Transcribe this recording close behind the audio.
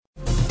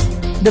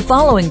The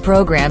following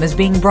program is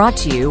being brought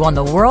to you on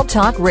the World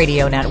Talk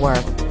Radio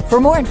Network.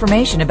 For more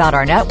information about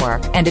our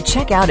network and to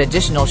check out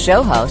additional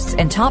show hosts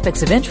and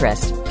topics of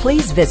interest,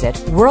 please visit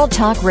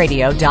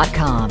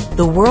worldtalkradio.com.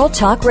 The World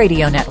Talk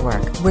Radio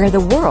Network, where the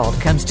world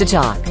comes to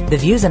talk. The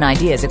views and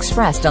ideas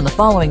expressed on the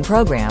following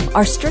program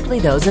are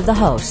strictly those of the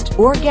host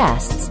or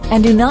guests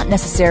and do not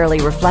necessarily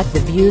reflect the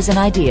views and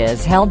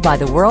ideas held by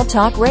the World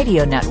Talk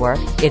Radio Network,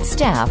 its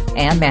staff,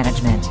 and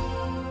management.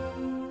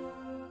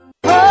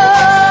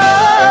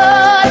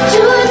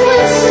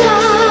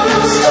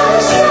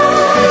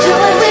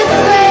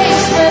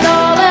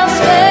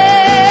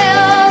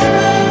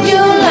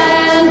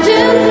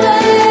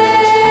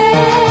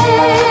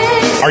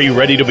 Are you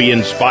ready to be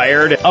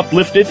inspired,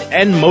 uplifted,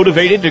 and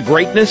motivated to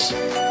greatness?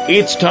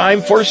 It's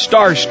time for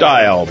Star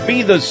Style.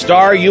 Be the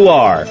star you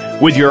are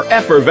with your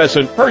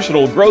effervescent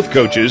personal growth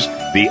coaches,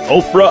 the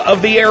Oprah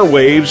of the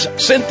airwaves,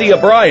 Cynthia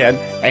Bryan,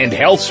 and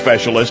health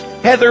specialist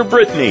Heather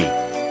Brittany.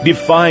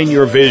 Define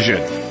your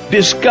vision,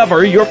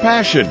 discover your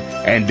passion,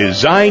 and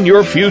design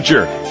your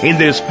future in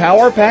this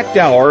power-packed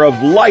hour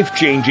of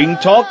life-changing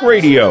talk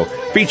radio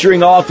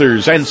featuring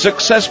authors and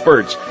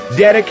successperts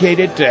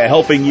dedicated to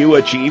helping you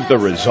achieve the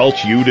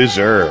results you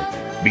deserve.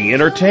 Be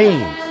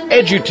entertained,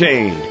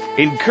 edutained,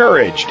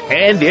 encouraged,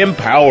 and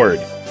empowered.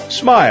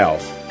 Smile,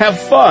 have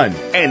fun,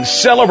 and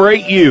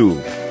celebrate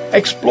you.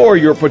 Explore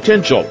your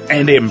potential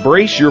and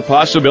embrace your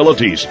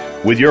possibilities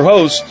with your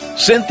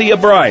hosts, Cynthia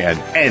Bryan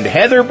and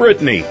Heather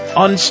Brittany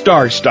on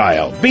Star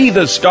Style. Be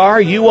the star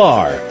you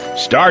are,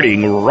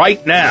 starting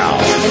right now.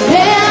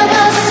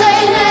 Never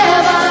say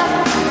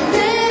never,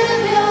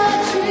 live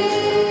your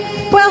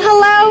dream. Well,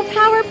 hello,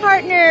 Power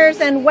Partners,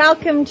 and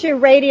welcome to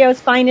radio's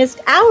finest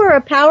hour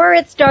of power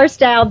at Star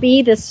Style.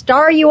 Be the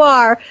star you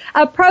are,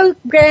 a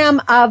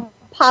program of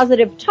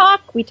positive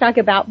talk. We talk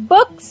about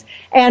books,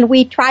 and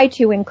we try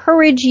to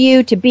encourage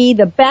you to be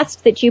the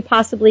best that you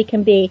possibly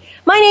can be.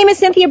 My name is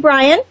Cynthia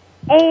Bryan.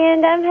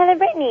 And I'm Heather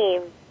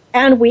Brittany.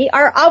 And we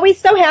are always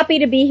so happy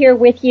to be here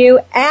with you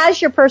as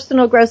your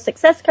personal growth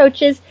success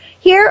coaches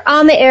here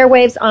on the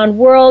airwaves on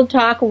World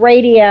Talk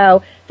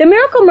Radio. The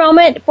Miracle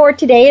Moment for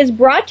today is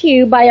brought to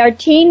you by our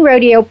teen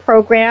rodeo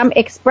program,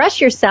 Express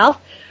Yourself,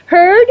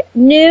 heard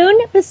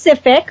noon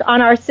Pacific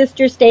on our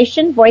sister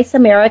station, Voice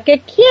America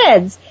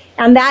Kids.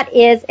 And that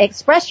is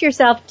Express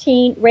Yourself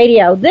Teen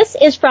Radio. This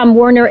is from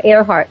Werner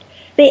Erhard.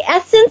 The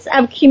essence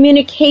of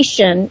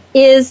communication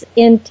is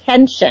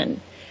intention.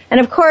 And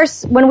of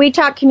course, when we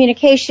talk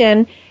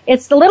communication,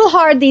 it's a little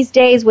hard these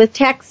days with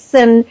texts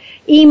and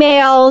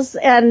emails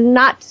and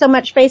not so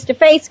much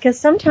face-to-face because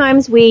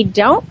sometimes we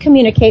don't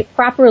communicate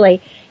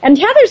properly. And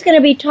Heather's going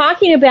to be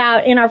talking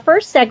about, in our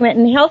first segment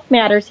in Health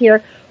Matters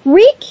here,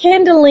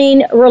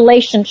 rekindling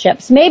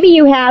relationships. Maybe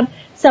you have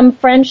some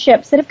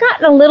friendships that have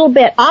gotten a little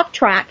bit off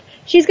track.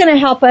 She's going to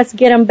help us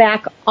get them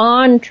back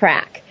on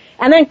track.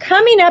 And then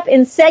coming up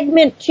in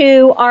segment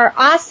 2, our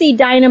Aussie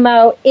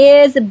Dynamo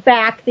is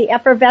back. The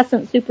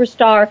effervescent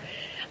superstar,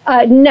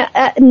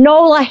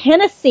 Nola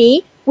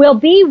Hennessy, will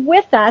be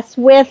with us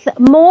with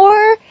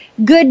more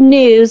good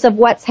news of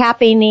what's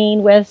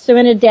happening with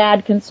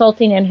Serenidad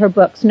Consulting and her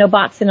books, No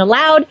Boxing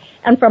Allowed,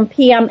 and From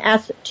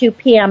PMS to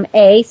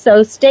PMA.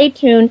 So stay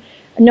tuned.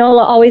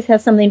 Nola always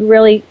has something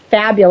really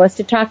fabulous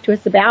to talk to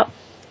us about.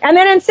 And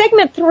then in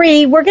segment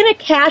 3, we're going to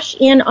cash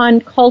in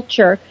on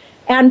culture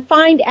and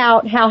find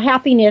out how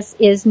happiness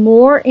is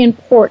more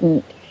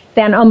important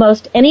than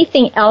almost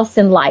anything else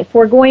in life.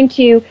 We're going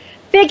to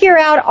figure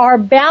out our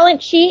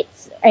balance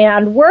sheets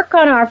and work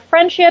on our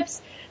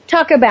friendships,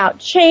 talk about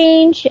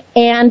change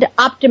and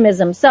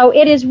optimism. So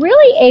it is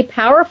really a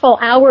powerful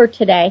hour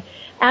today.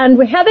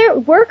 And Heather,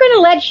 we're going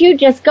to let you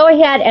just go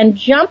ahead and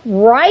jump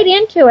right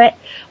into it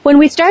when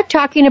we start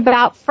talking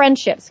about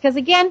friendships. Because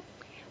again,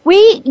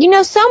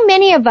 so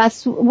many of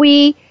us,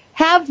 we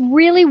have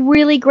really,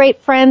 really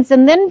great friends,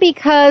 and then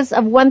because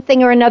of one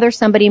thing or another,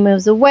 somebody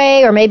moves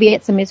away, or maybe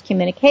it's a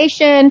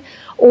miscommunication,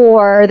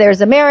 or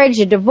there's a marriage,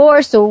 a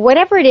divorce, or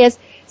whatever it is,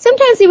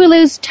 sometimes we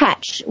lose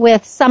touch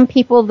with some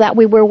people that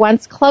we were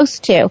once close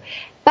to.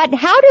 But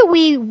how do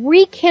we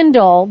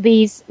rekindle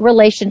these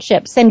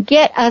relationships and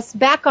get us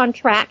back on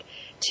track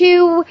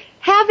to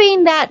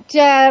having that,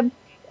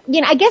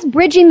 I guess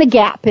bridging the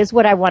gap is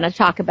what I want to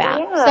talk about.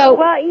 Yeah. So,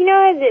 well,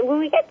 when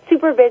we get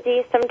super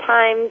busy,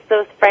 sometimes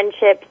those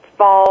friendships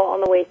fall on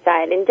the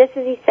wayside. And just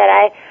as you said,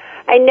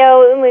 I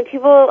know when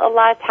people, a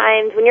lot of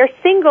times, when you're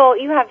single,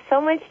 you have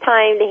so much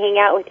time to hang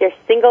out with your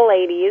single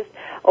ladies,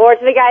 or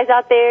to the guys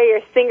out there,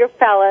 your single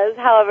fellas,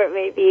 however it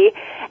may be.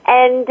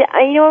 And,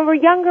 when we're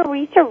younger,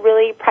 we used to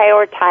really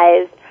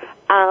prioritize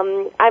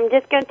I'm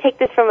just going to take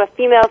this from a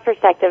female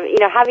perspective,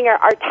 having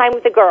our time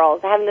with the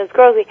girls, having those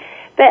girls.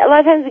 But a lot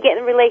of times we get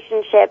in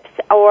relationships,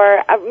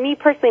 or me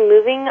personally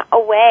moving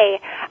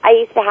away, I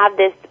used to have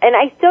this, and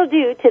I still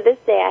do to this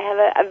day. I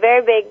have a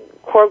very big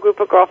core group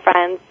of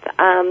girlfriends.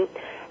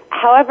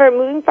 However,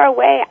 moving far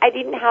away, I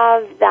didn't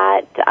have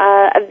that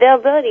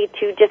availability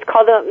to just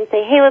call them up and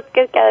say, hey, let's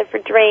get together for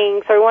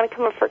drinks, or we want to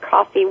come up for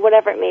coffee,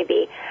 whatever it may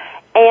be.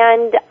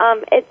 And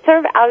it's sort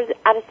of out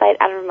of sight,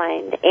 out of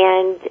mind.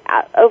 And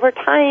over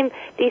time,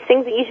 these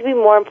things that used to be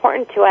more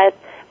important to us,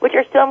 which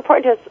are still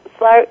important to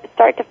us,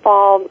 start to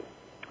fall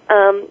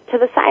to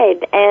the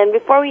side. And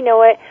before we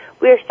know it,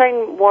 we are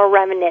starting to more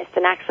reminisce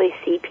and actually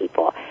see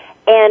people.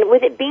 And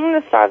with it being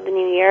the start of the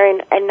new year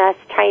and us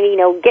trying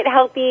to, get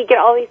healthy, get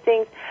all these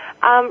things,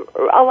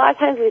 a lot of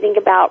times we think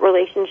about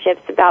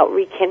relationships, about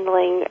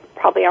rekindling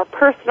probably our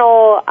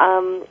personal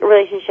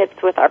relationships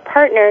with our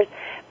partners,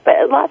 but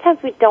a lot of times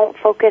we don't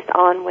focus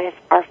on with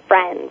our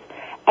friends.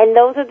 And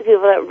those are the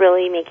people that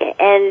really make it.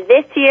 And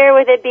this year,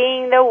 with it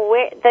being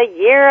the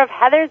year of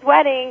Heather's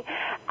wedding,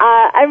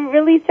 I'm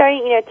really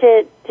starting,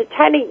 to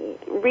try to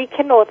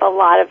rekindle with a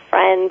lot of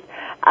friends,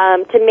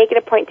 to make it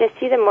a point to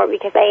see them more,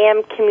 because I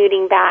am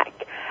commuting back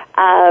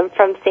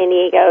from San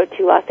Diego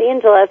to Los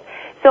Angeles.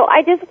 So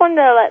I just wanted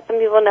to let some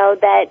people know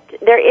that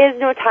there is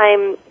no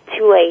time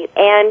too late.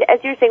 And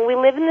as you're saying, we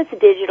live in this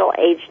digital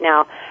age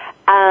now,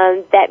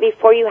 that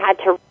before you had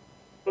to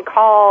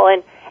call,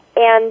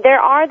 and there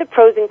are the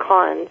pros and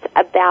cons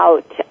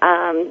about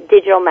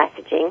digital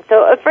messaging.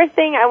 So the first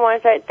thing I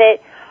want to start that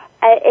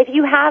if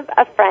you have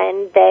a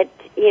friend that,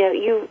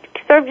 you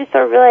sort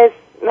of realize,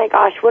 my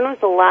gosh, when was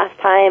the last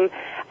time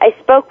I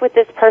spoke with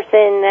this person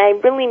and I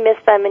really miss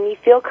them, and you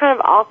feel kind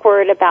of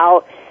awkward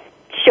about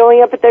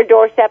showing up at their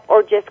doorstep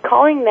or just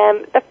calling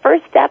them, the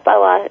first step a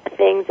lot of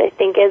things, I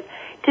think, is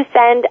to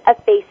send a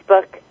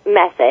Facebook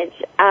message.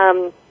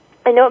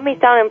 I know it may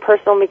sound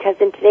impersonal because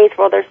in today's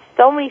world there's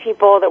so many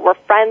people that we're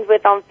friends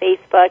with on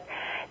Facebook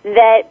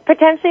that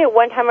potentially at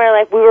one time in our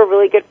life we were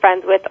really good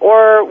friends with,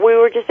 or we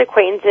were just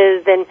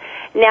acquaintances and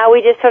now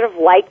we just sort of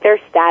like their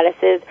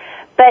statuses.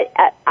 But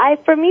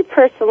for me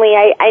personally,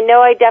 I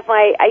know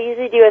I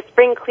usually do a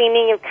spring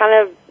cleaning of kind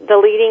of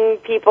deleting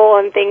people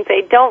and things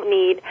I don't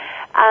need.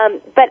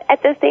 But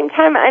at the same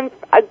time,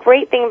 a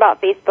great thing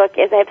about Facebook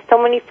is I have so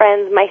many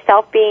friends,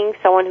 myself being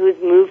someone who's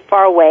moved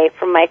far away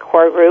from my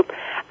core group.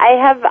 I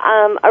have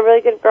a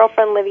really good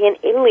girlfriend living in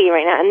Italy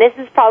right now, and this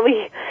is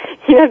probably,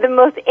 the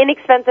most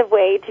inexpensive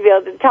way to be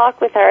able to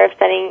talk with her, of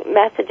sending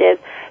messages.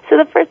 So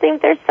the first thing,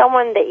 if there's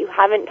someone that you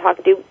haven't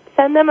talked to,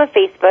 send them a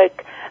Facebook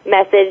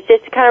message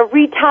just to kind of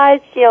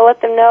retouch,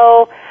 let them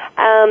know,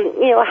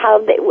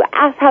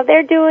 ask how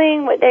they're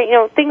doing, what they,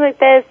 things like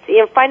this,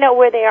 find out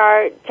where they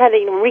are, try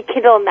to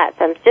rekindle in that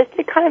sense, just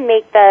to kind of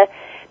make the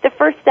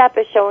first step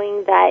is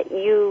showing that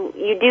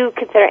you do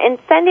consider, and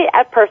send it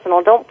at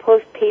personal. Don't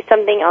paste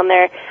something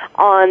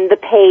on the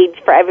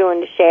page for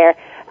everyone to share.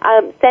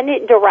 Send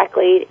it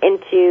directly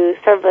into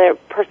sort of a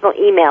personal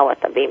email with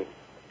something.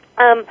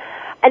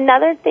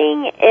 Another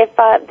thing,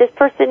 if this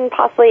person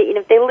possibly,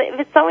 if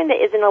it's someone that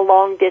isn't a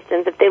long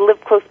distance, if they live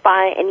close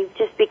by and you've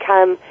just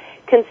become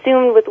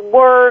consumed with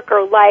work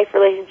or life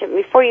relationship,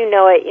 before you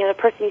know it, the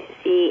person you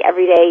see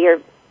every day,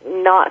 you're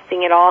not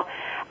seeing at all.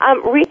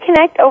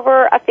 Reconnect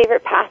over a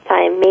favorite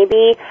pastime.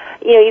 Maybe,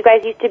 you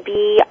guys used to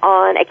be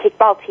on a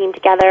kickball team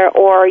together,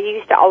 or you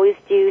used to always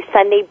do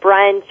Sunday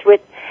brunch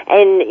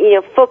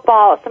and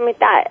football, something like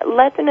that.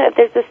 Let them know if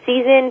there's a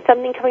season,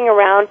 something coming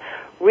around,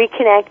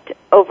 reconnect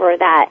over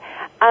that.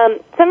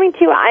 Something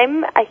too,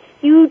 I'm a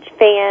huge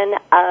fan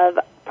of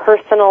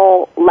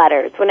personal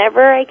letters.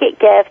 Whenever I get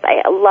gifts,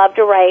 I love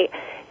to write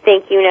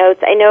thank you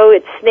notes. I know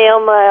it's snail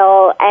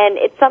mail, and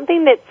it's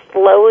something that's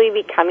slowly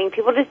becoming,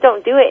 people just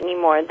don't do it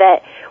anymore,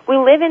 that we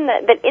live in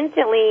that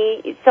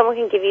instantly someone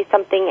can give you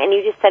something and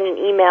you just send an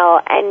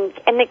email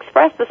and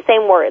express the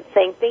same words,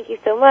 saying thank you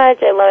so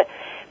much, I love it.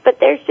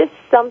 But there's just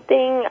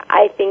something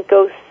I think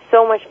goes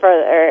so much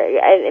further,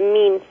 it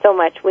means so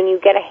much when you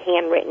get a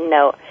handwritten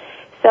note.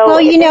 So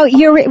well,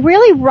 you're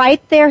really right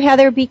there,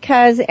 Heather,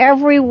 because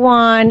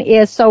everyone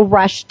is so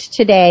rushed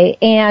today,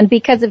 and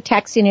because of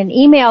texting and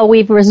email,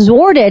 we've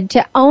resorted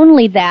to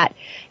only that.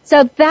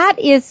 So that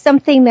is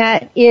something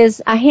that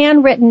is a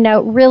handwritten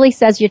note really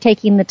says you're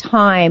taking the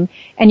time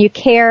and you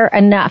care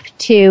enough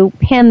to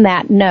pen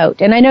that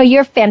note. And I know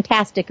you're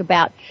fantastic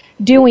about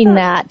doing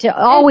that, to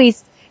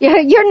always...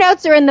 Your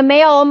notes are in the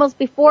mail almost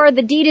before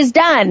the deed is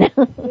done. Yeah,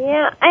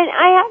 and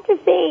I have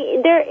to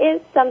say there is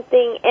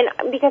something,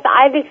 and because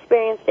I've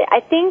experienced it, I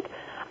think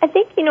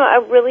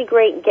a really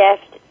great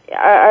gift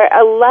or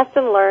a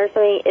lesson learned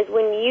is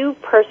when you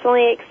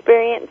personally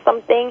experience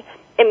something,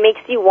 it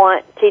makes you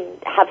want to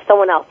have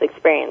someone else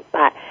experience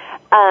that.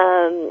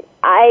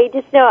 I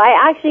just know,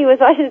 I actually was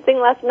watching this thing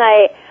last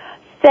night.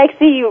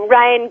 Sexy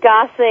Ryan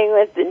Gosling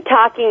was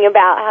talking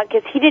about how,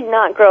 because he did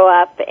not grow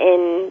up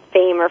in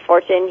fame or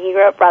fortune, he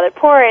grew up rather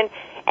poor, and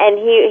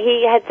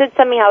he had said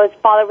something how his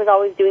father was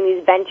always doing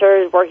these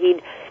ventures where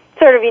he'd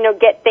sort of,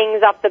 get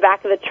things off the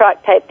back of the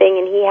truck type thing,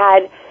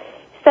 and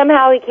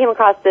somehow he came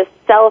across this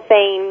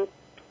cellophane,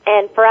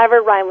 and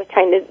forever Ryan was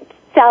trying to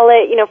sell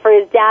it, for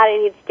his dad,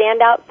 and he'd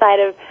stand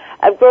outside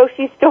of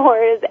grocery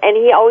stores, and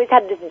he always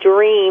had this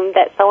dream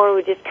that someone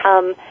would just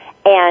come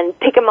and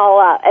pick them all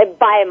up, and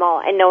buy them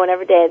all, and no one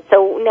ever did.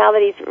 So now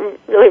that he's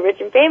really rich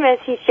and famous,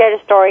 he shared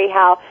a story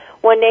how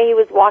one day he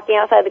was walking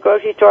outside the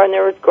grocery store and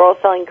there was girls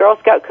selling Girl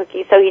Scout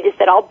cookies, so he just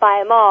said, I'll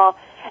buy them all,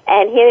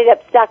 and he ended up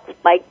stuck with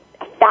like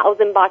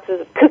 1,000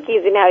 boxes of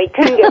cookies and how he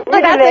couldn't get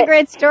rid of it. That's a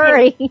great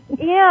story.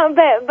 Yeah,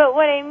 but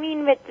what I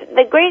mean, but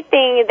the great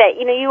thing is that,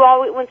 you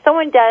always, when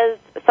someone does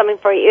something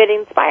for you, it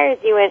inspires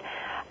you.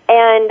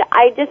 And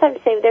I just have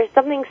to say, there's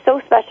something so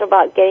special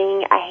about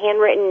getting a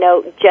handwritten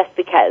note just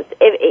because.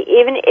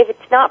 Even if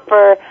it's not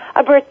for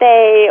a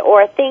birthday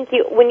or a thank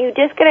you, when you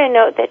just get a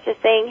note that's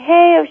just saying,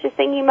 hey, I was just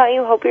thinking about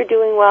you, hope you're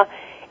doing well,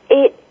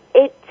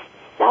 it's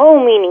so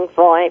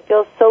meaningful and it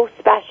feels so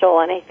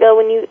special. And I feel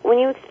when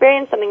you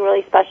experience something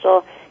really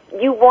special,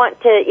 you want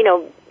to,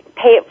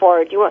 pay it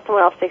forward. You want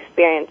someone else to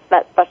experience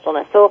that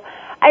specialness. So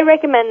I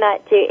recommend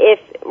that too. If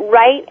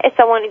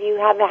you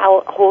have a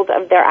hold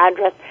of their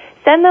address,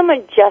 send them a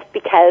just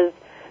because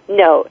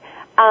note.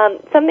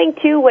 Something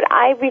too, what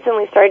I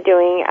recently started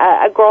doing,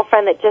 a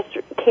girlfriend that just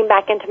came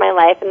back into my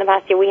life in the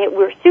past year, we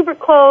were super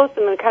close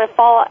and then kind of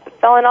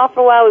fallen off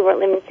for a while. We weren't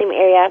living in the same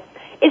area.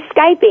 Is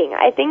Skyping.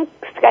 I think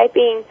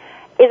Skyping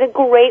is a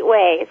great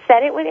way.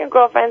 Set it with your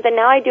girlfriends, and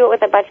now I do it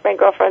with a bunch of my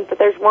girlfriends, but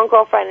there's one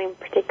girlfriend in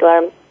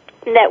particular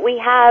that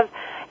we have,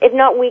 if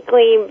not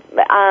weekly,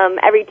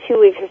 every 2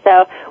 weeks or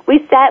so, we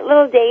set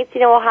little dates.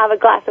 We'll have a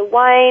glass of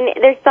wine.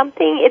 There's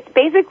something, it's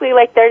basically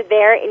like they're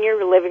there in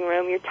your living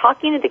room. You're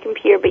talking to the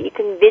computer, but you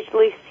can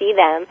visually see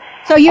them.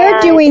 So you're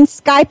doing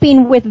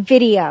Skyping with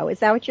video. Is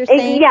that what you're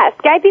saying? Yeah,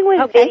 Skyping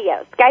with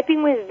video.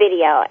 Skyping with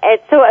video.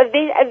 It's so a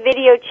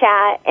video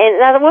chat, and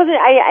that wasn't,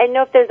 I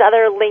know if there's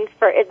other links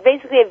for, it's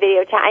basically a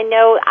video chat. I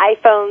know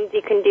iPhones,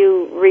 you can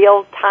do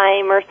real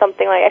time or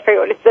something like, I forget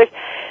what it is.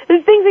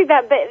 There's things like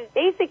that, but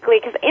basically,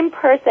 because in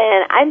person,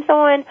 I'm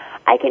someone,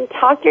 I can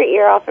talk your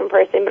ear off in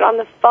person, but on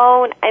the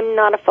phone, I'm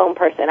not a phone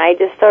person. I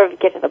just sort of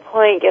get to the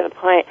point.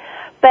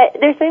 But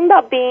there's something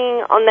about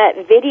being on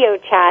that video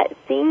chat,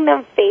 seeing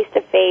them face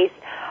to face.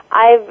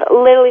 I've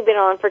literally been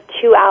on for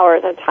 2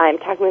 hours at a time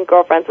talking with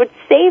girlfriends, which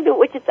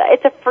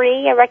it's a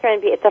free, I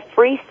recommend it's a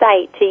free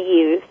site to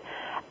use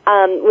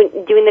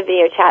when doing the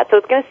video chat. So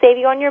it's going to save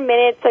you on your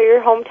minutes or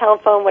your home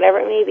telephone, whatever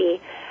it may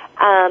be.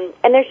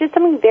 And there's just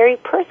something very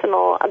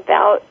personal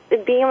about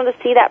being able to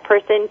see that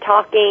person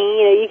talking.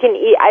 You can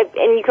eat,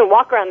 and you can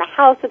walk around the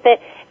house with it,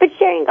 but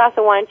sharing a glass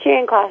of wine,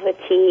 sharing a glass of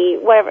tea,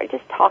 whatever,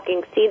 just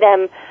talking, see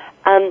them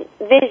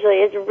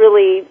visually is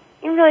really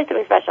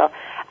something special.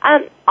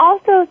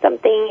 Also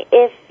something,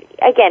 if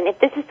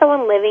this is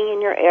someone living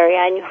in your area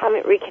and you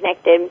haven't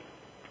reconnected,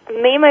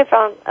 me and my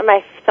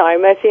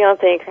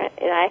fiance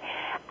and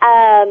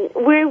I,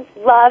 we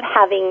love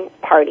having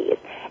parties.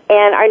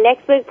 And our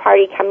next big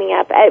party coming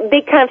up, a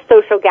big kind of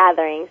social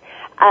gatherings,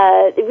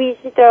 we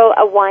usually throw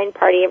a wine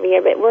party every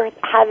year, but we're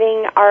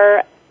having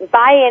our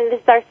buy-in.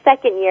 This is our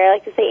second year. I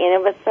like to say Anna,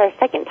 but it's our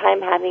second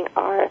time having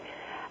our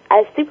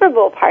Super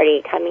Bowl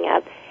party coming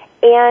up.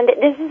 And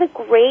this is a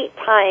great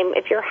time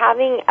if you're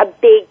having a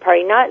big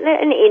party, not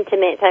an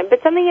intimate time,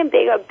 but something a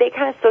big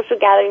kind of social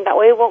gathering. That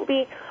way it won't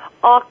be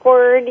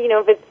awkward,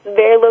 if it's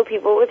very low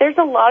people. There's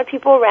a lot of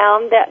people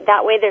around.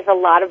 That way there's a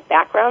lot of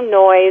background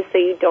noise, so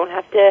you don't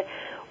have to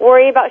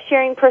worry about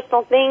sharing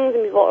personal things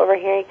and people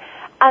overhearing.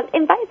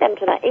 Invite them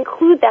to that.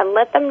 Include them.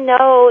 Let them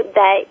know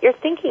that you're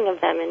thinking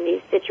of them in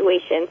these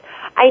situations.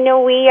 I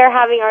know we are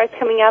having ours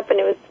coming up, and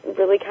it was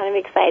really kind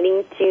of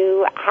exciting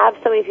to have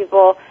so many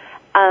people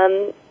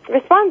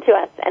respond to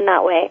us in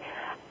that way.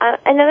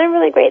 Another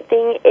really great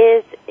thing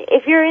is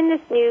if you're in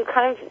this new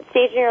kind of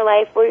stage in your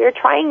life where you're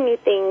trying new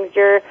things,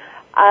 you're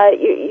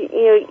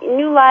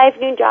new life,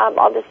 new job,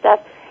 all this stuff,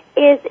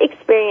 is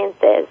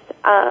experiences.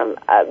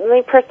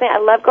 Me personally, I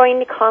love going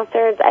to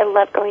concerts. I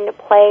love going to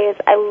plays.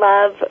 I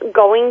love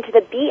going to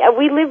the beach.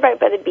 We live right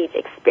by the beach,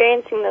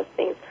 experiencing those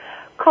things.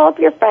 Call up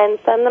your friends,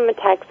 send them a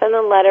text, send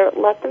them a letter,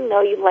 let them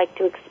know you'd like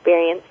to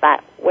experience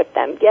that with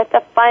them. It's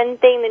a fun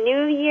thing. The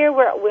new year,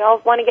 we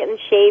all want to get in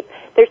shape.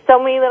 There's so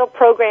many little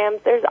programs.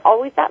 There's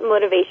always that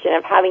motivation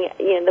of having,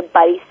 the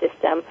buddy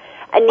system.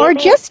 Or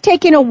just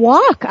taking a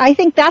walk. I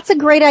think that's a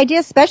great idea,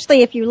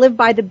 especially if you live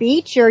by the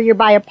beach or you're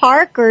by a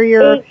park or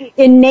you're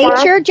in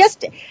nature.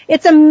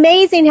 It's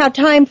amazing how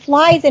time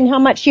flies and how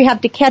much you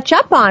have to catch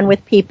up on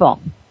with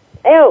people.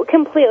 Oh,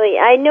 completely.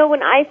 I know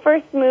when I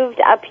first moved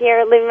up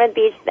here, living on the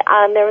beach,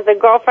 there was a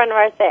girlfriend of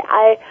ours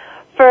that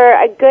for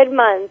a good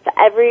month,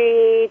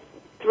 every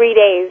 3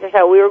 days or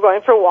so, we were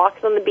going for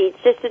walks on the beach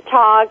just to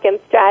talk and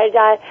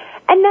strategize.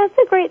 And that's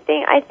a great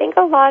thing. I think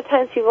a lot of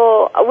times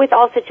people, with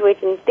all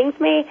situations, things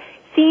may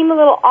seem a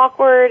little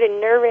awkward and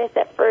nervous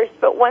at first,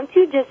 but once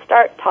you just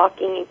start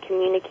talking and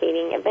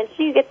communicating,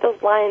 eventually you get those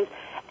lines,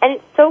 and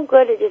it's so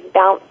good to just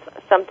bounce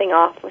something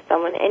off with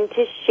someone and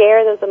to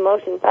share those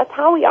emotions. That's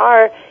how we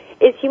are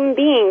as human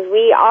beings.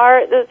 We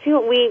are those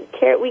people.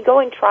 We go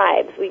in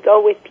tribes. We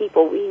go with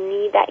people. We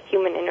need that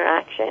human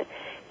interaction.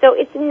 So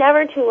it's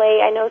never too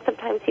late. I know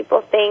sometimes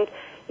people think,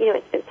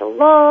 it's been so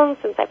long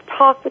since I've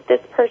talked with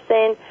this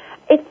person.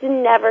 It's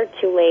never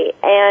too late,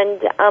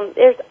 and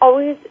there's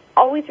always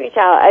reach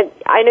out.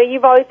 I know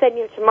you've always said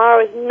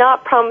tomorrow is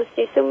not promised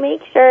you, so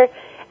make sure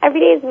every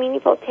day is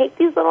meaningful. Take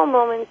these little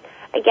moments.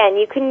 Again,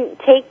 you can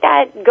take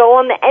that, go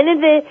on the end of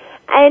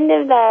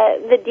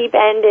the deep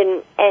end,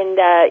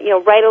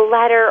 and write a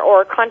letter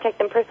or contact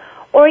them first,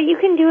 Or you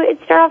can do it,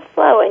 start off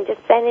slow and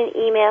just send an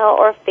email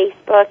or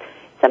Facebook,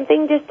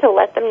 something just to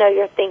let them know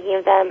you're thinking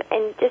of them,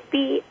 and just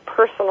be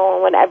personal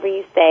in whatever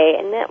you say,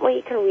 and that way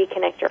you can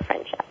reconnect your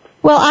friendship.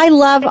 Well, I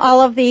love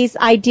all of these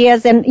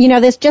ideas, and,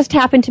 this just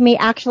happened to me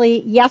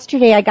actually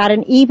yesterday. I got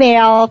an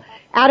email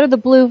out of the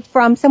blue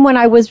from someone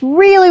I was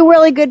really,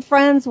 really good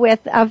friends with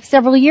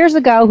several years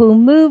ago who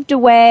moved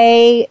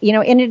away,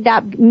 ended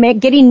up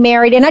getting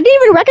married, and I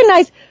didn't even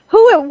recognize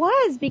who it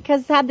was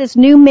because it had this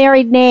new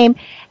married name.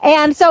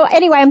 And so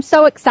anyway, I'm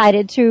so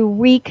excited to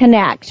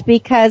reconnect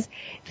because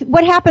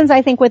what happens,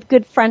 I think, with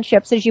good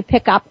friendships is you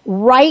pick up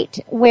right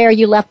where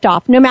you left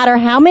off. No matter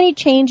how many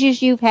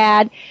changes you've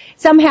had,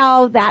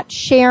 somehow that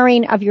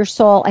sharing of your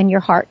soul and your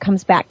heart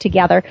comes back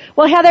together.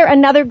 Well, Heather,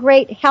 another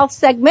great health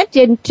segment.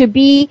 And to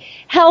be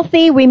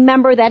healthy,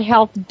 remember that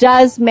health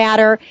does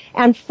matter,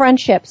 and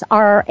friendships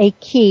are a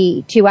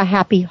key to a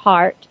happy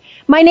heart.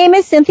 My name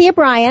is Cynthia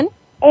Bryan.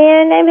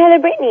 And I'm Heather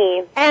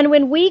Brittany. And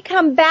when we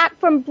come back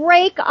from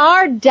break,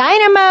 our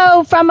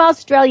dynamo from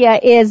Australia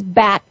is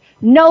back.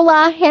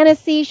 Nola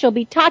Hennessy. She'll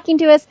be talking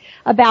to us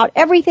about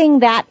everything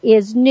that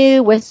is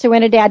new with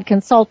Serenidad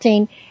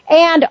Consulting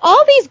and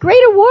all these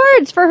great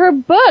awards for her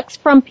books,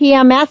 from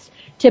PMS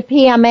to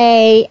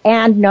PMA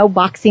and No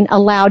Boxing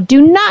Allowed.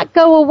 Do not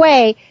go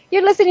away.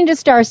 You're listening to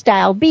Star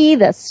Style. Be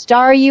the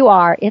star you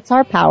are. It's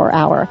our Power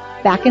Hour.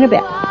 Back in a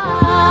bit.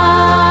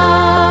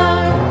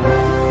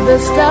 The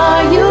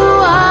star you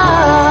are.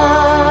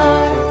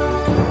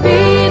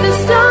 Be the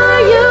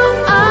star you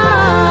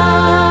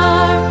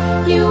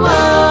are. You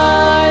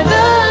are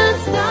the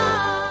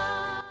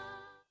star.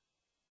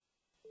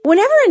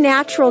 Whenever a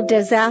natural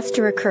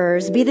disaster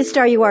occurs, Be the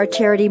Star You Are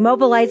charity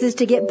mobilizes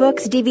to get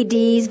books,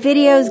 DVDs,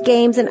 videos,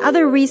 games, and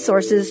other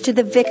resources to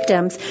the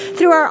victims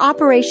through our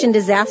Operation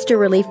Disaster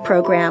Relief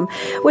Program.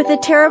 With the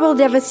terrible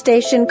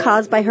devastation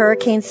caused by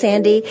Hurricane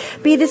Sandy,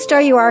 Be the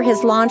Star You Are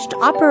has launched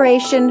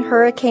Operation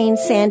Hurricane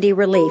Sandy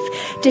Relief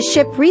to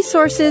ship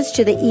resources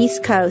to the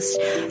East Coast.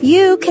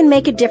 You can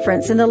make a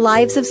difference in the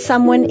lives of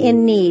someone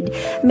in need.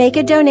 Make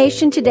a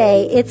donation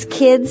today. It's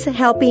Kids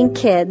Helping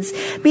Kids.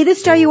 Be the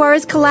Star You Are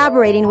is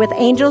collaborating with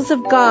Angels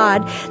of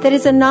God, that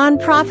is a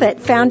nonprofit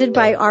founded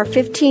by our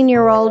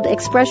 15-year-old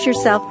Express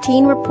Yourself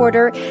teen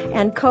reporter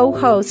and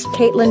co-host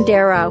Caitlin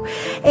Darrow.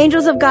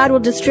 Angels of God will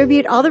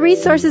distribute all the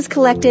resources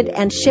collected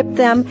and ship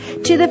them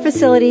to the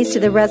facilities to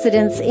the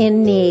residents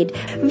in need.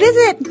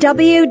 Visit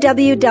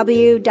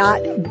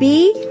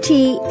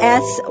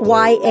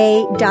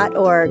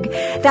www.btsya.org.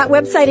 That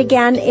website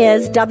again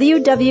is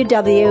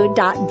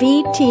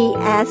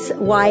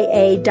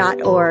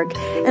www.btsya.org.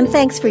 And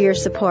thanks for your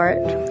support.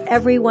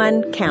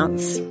 Everyone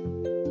counts. Be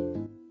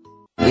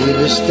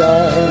the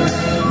star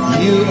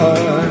you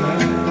are.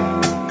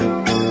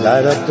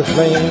 Light up the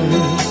flame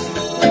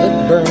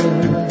that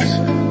burns.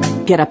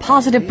 Get a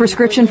positive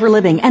prescription for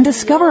living and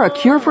discover a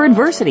cure for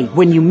adversity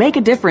when you make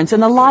a difference in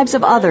the lives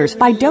of others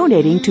by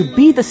donating to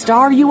Be the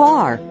Star You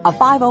Are, a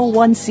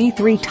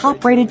 501c3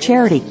 top-rated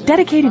charity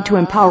dedicated to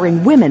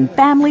empowering women,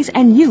 families,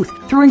 and youth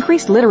through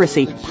increased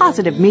literacy,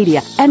 positive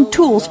media, and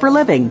tools for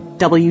living.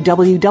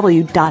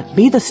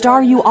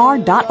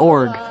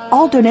 www.bethestarur.org.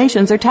 All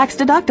donations are tax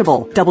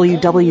deductible.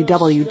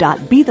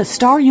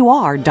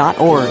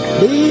 www.bethestarur.org.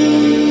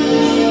 Be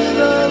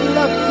the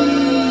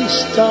lucky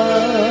star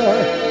you are.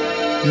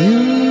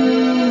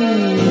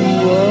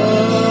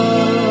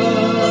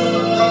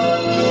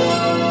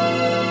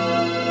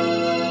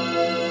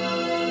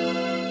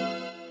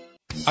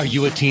 Are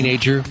you a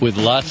teenager with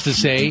lots to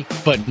say,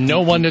 but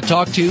no one to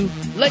talk to?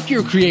 Let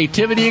your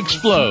creativity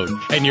explode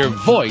and your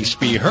voice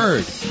be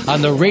heard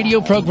on the radio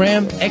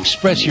program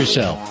Express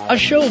Yourself, a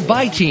show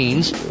by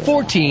teens,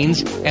 for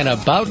teens, and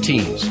about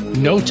teens.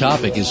 No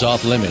topic is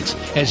off limits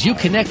as you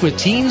connect with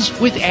teens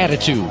with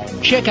attitude.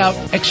 Check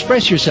out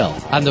Express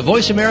Yourself on the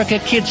Voice America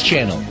Kids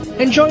channel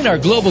and join our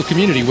global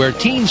community where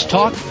teens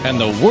talk and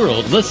the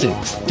world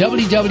listens.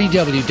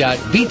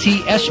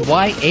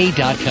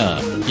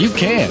 www.btsya.com. You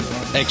can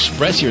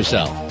express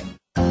yourself.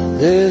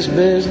 This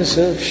business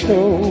of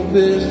show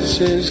business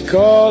is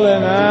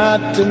calling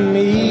out to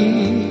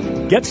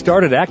me. Get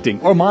started acting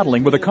or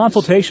modeling with a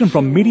consultation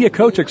from media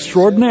coach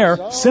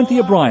extraordinaire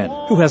Cynthia Bryan,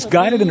 who has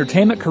guided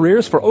entertainment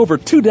careers for over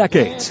 2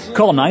 decades.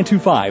 Call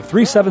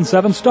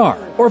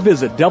 925-377-STAR or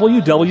visit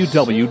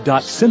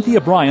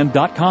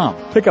www.cynthiabryan.com.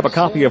 Pick up a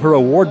copy of her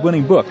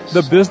award-winning book,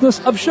 The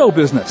Business of Show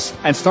Business,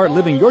 and start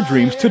living your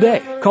dreams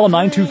today. Call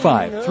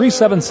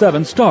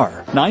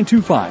 925-377-STAR.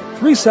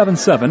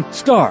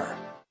 925-377-STAR.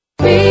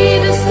 Be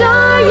the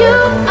star you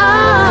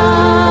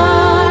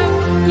are.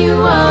 You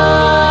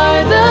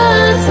are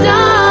the star.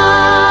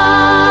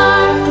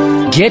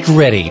 Get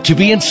ready to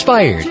be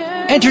inspired,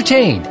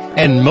 entertained,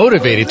 and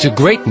motivated to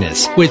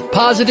greatness with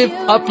positive,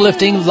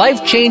 uplifting,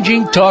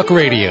 life-changing talk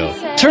radio.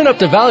 Turn up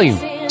the volume.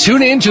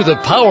 Tune in to the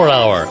Power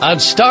Hour on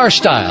Star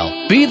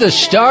Style. Be the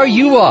star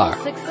you are.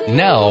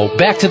 Now,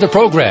 back to the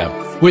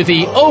program with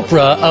the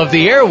Oprah of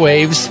the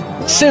airwaves,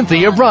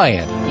 Cynthia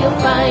Bryan. You'll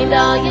find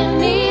all you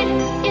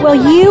need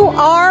Well, you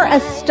are a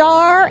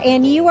star,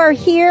 and you are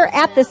here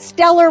at the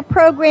stellar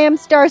program,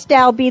 Star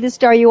Style, Be the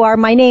Star You Are.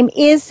 My name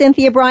is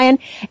Cynthia Bryan,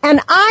 and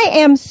I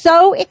am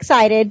so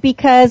excited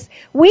because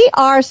we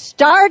are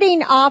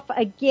starting off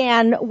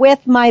again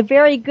with my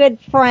very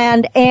good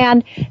friend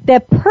and the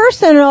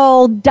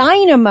personal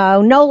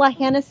dynamo, Nola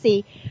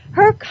Hennessy.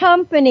 Her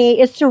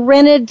company is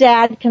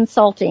Serenidad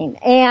Consulting,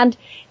 and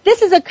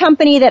this is a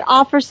company that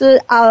offers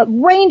a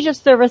range of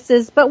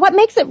services, but what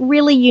makes it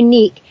really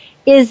unique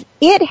is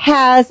it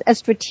has a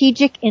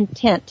strategic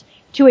intent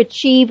to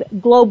achieve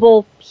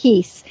global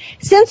peace.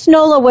 Since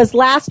Nola was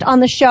last on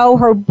the show,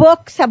 her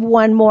books have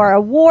won more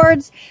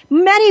awards.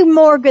 Many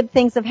more good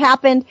things have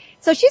happened.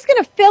 So she's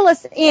going to fill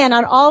us in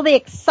on all the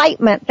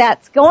excitement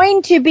that's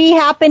going to be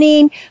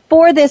happening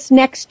for this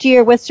next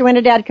year with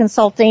Serenidad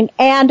Consulting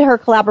and her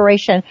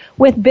collaboration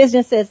with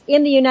businesses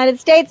in the United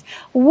States.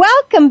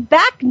 Welcome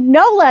back,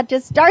 Nola, to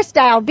Star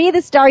Style. Be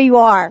the star you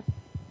are.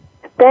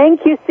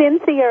 Thank you,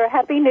 Cynthia.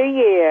 Happy New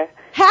Year.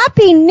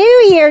 Happy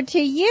New Year to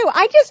you.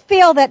 I just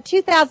feel that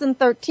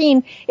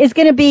 2013 is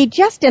going to be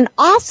just an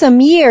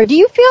awesome year. Do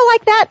you feel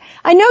like that?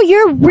 I know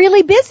you're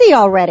really busy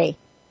already.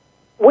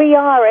 We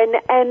are,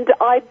 and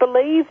I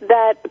believe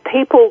that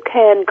people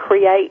can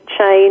create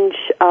change,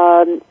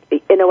 and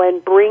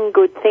bring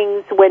good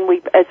things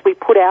as we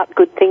put out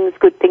good things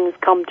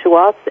come to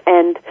us,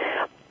 and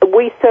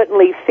we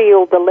certainly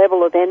feel the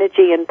level of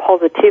energy and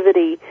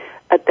positivity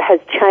has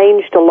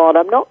changed a lot.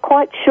 I'm not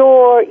quite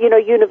sure,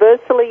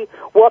 universally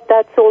what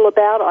that's all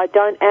about. I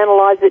don't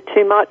analyze it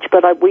too much,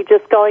 but we're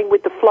just going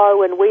with the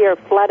flow, and we are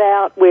flat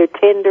out. We're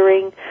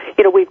tendering.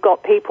 We've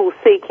got people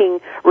seeking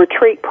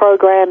retreat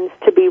programs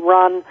to be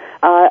run,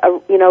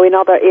 in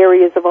other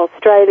areas of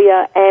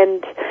Australia,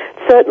 and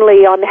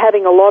certainly I'm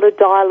having a lot of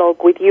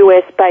dialogue with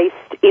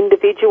US-based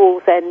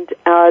individuals and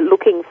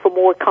looking for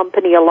more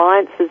company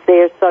alliances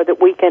there so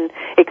that we can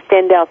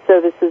extend our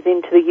services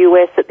into the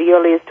US at the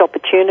earliest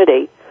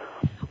opportunity.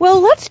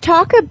 Well, let's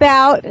talk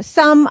about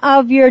some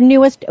of your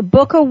newest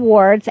book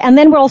awards, and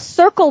then we'll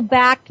circle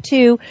back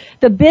to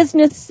the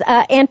business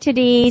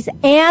entities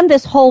and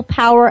this whole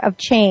power of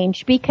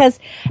change. Because,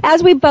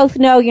 as we both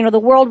know, the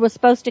world was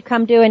supposed to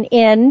come to an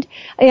end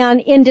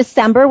in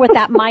December with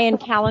that Mayan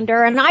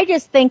calendar, and I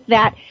just think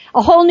that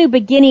a whole new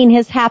beginning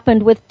has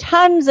happened with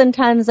tons and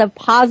tons of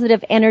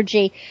positive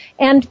energy.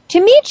 And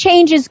to me,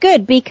 change is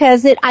good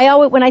because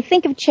when I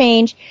think of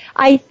change,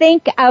 I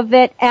think of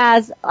it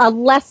as a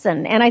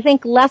lesson, and I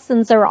think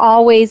lessons are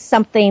always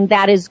something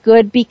that is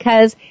good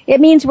because it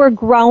means we're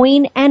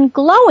growing and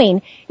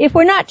glowing. If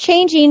we're not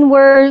changing,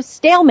 we're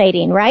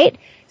stalemating, right?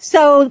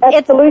 So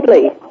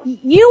absolutely,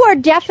 you are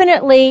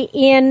definitely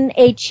in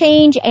a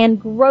change and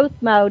growth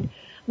mode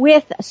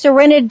with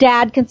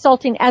Serenidad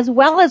Consulting as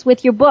well as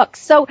with your books.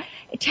 So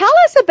tell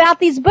us about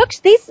these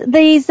books.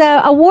 These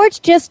awards,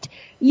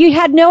 you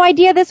had no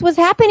idea this was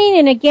happening,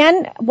 and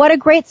again, what a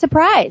great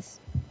surprise.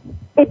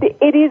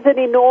 It is an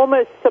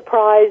enormous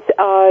surprise.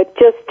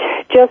 Just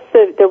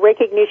the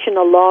recognition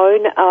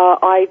alone.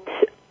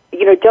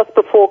 Just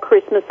before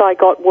Christmas, I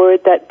got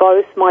word that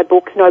both my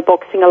books, No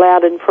Boxing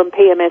Allowed and From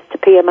PMS to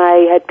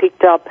PMA, had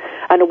picked up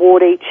an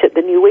award each at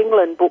the New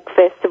England Book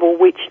Festival,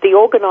 which the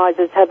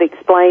organisers have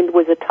explained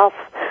was a tough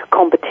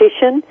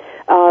competition.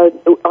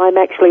 I'm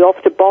actually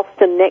off to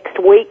Boston next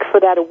week for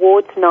that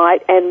awards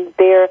night, and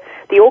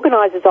the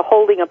organisers are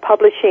holding a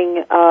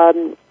publishing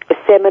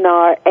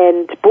seminar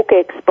and book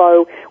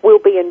expo. We'll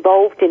be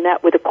involved in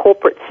that with a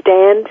corporate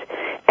stand,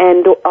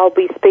 and I'll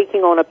be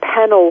speaking on a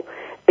panel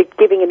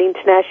giving an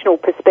international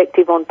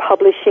perspective on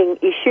publishing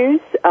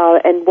issues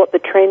and what the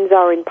trends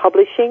are in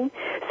publishing.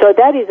 So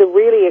that is a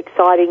really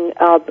exciting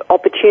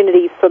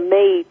opportunity for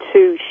me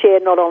to share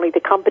not only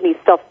the company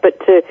stuff, but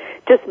to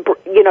just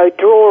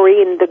draw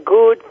in the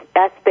good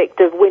aspect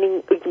of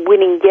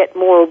winning yet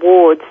more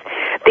awards.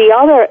 The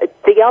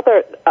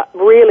other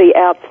really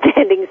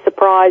outstanding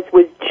surprise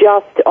was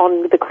just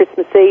on the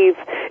Christmas Eve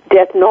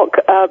death knock.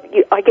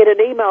 I get an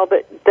email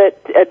that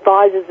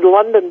advises the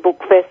London Book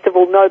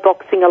Festival, No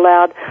Boxing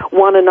Allowed,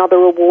 won another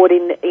award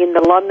in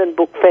the London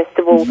Book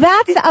Festival.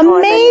 That's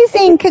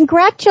amazing!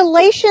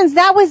 Congratulations!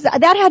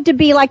 That had to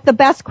be like the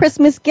best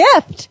Christmas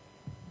gift.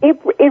 It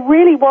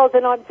really was,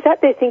 and I'm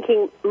sat there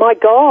thinking, my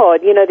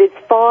God, there's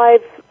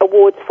 5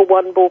 awards for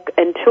one book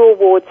and 2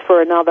 awards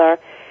for another,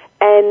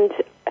 and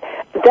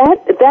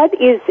that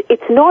is,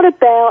 it's not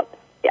about,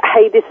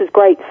 hey, this is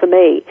great for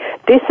me.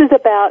 This is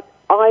about,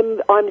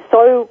 I'm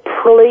so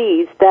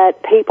pleased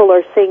that people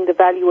are seeing the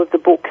value of the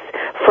books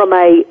from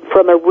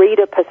a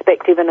reader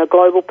perspective and a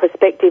global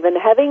perspective, and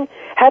having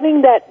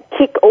that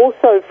kick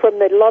also from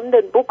the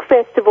London Book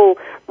Festival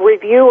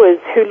reviewers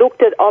who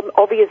looked at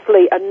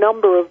obviously a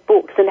number of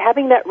books, and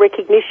having that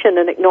recognition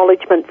and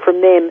acknowledgement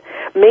from them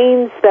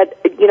means that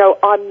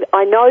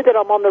I know that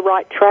I'm on the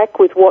right track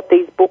with what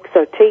these books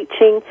are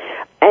teaching.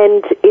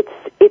 and it's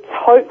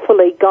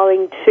hopefully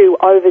going to,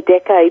 over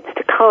decades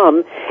to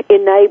come,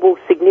 enable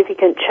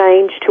significant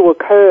change to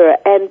occur.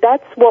 And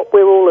that's what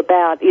we're all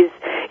about, is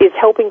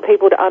helping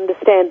people to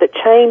understand that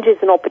change is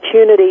an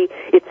opportunity.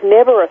 It's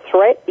never a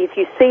threat. If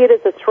you see it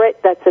as a threat,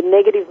 that's a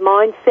negative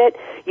mindset.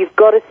 You've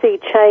got to see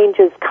change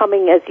as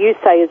coming, as you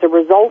say, as a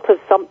result of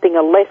something,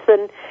 a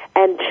lesson,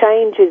 and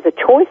change is a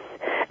choice.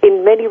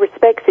 In many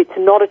respects, it's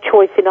not a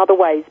choice in other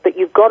ways, but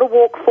you've got to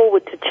walk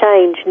forward to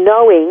change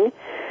knowing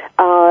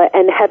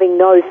and having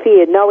no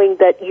fear, knowing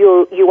that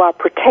you are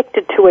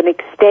protected to an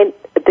extent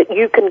that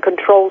you can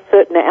control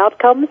certain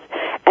outcomes,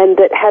 and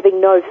that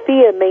having no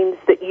fear means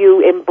that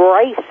you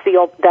embrace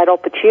that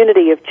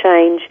opportunity of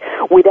change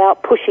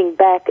without pushing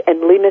back and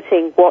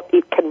limiting what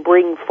it can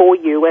bring for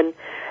you. And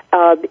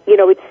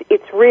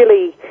it's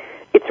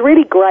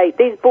really great.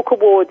 These book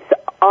awards,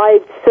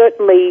 I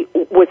certainly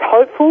was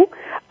hopeful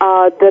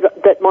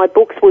that my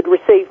books would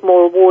receive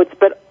more awards,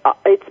 but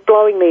it's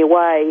blowing me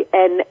away,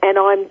 and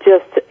I'm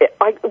just,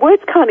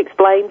 words can't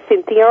explain,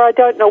 Cynthia. I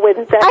don't know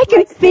whether that. I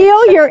can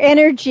feel your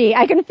energy.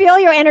 I can feel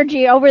your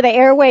energy over the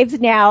airwaves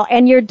now,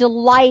 and your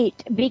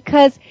delight,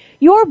 because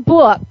your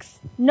books,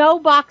 No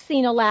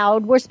Boxing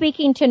Allowed. We're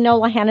speaking to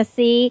Nola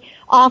Hennessy,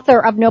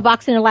 author of No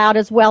Boxing Allowed,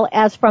 as well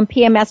as From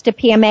PMS to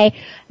PMA.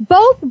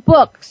 Both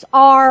books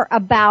are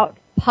about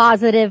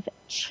positive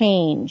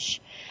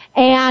change.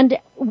 And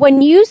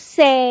when you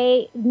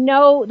say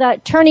no,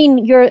 that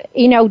turning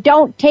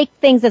don't take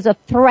things as a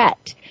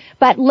threat,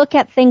 but look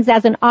at things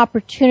as an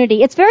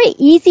opportunity. It's very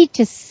easy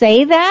to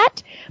say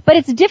that, but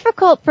it's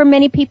difficult for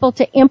many people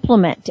to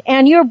implement.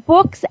 And your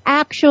books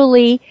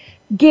actually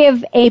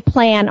give a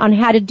plan on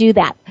how to do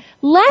that.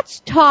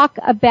 Let's talk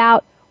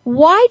about,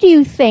 why do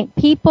you think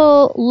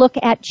people look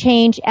at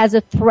change as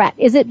a threat?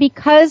 Is it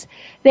because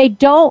they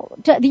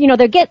don't,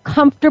 they get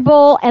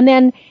comfortable and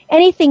then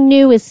anything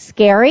new is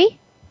scary?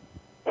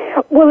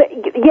 Well,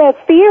 yeah,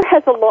 fear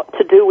has a lot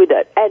to do with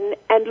it.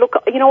 And look,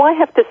 I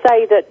have to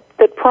say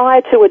that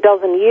prior to a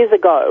dozen years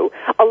ago,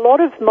 a lot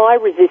of my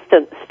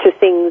resistance to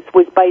things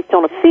was based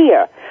on a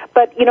fear.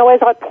 But,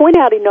 as I point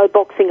out in No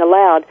Boxing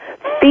Allowed,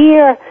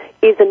 fear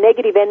is a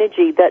negative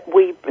energy that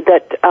we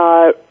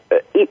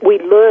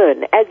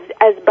learn.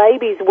 As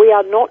babies, we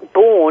are not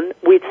born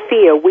with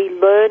fear. We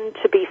learn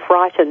to be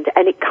frightened,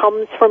 and it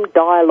comes from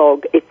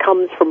dialogue, it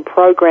comes from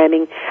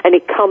programming, and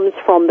it comes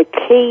from the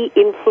key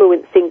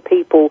influencing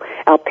people,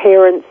 our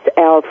parents,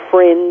 our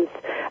friends,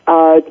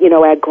 our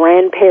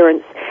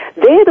grandparents.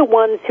 They're the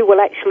ones who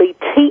will actually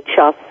teach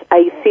us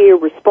a fear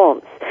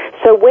response.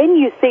 So when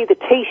you see the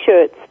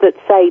T-shirts that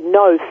say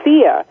no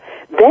fear,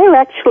 they're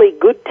actually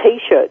good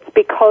T-shirts,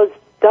 because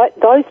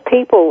those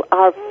people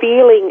are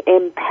feeling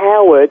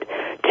empowered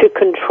to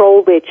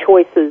control their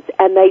choices,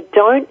 and they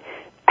don't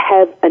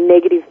have a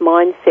negative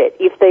mindset.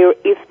 If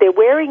they're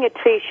wearing a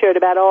T-shirt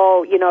about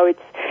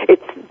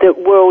it's the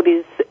world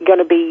is going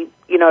to be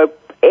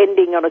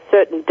ending on a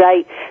certain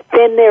date,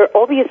 then they're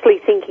obviously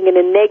thinking in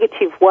a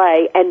negative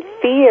way, and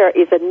fear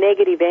is a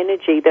negative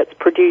energy that's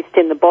produced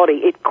in the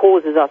body. It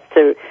causes us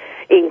to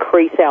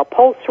increase our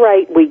pulse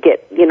rate. We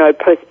get,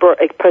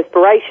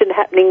 perspiration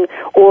happening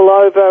all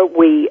over.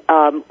 We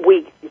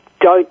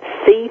don't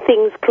see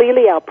things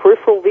clearly. Our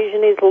peripheral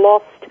vision is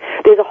lost.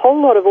 There's a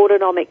whole lot of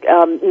autonomic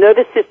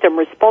nervous system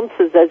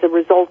responses as a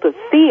result of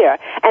fear,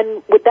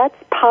 and that's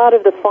part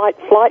of the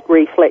fight-flight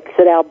reflex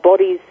that our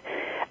bodies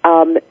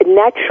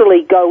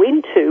naturally go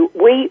into.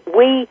 We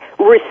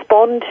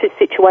respond to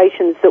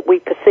situations that we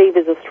perceive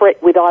as a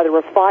threat with either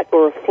a fight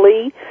or a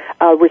flee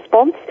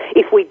response.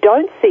 If we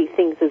don't see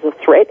things as a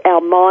threat,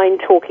 our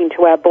mind talking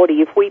to our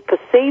body, if we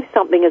perceive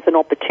something as an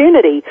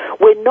opportunity,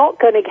 we're not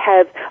going to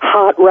have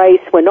heart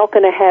race, we're not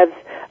going to have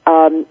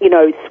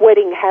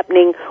sweating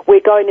happening.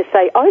 We're going to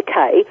say,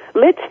 okay,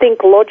 let's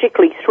think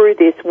logically through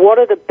this. What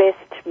are the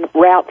best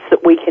routes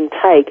that we can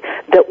take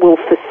that will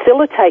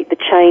facilitate the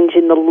change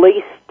in the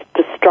least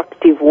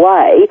destructive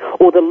way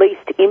or the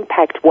least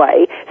impact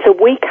way, so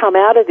we come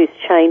out of this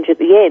change at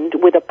the end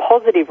with a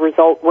positive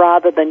result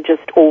rather than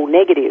just all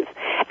negative.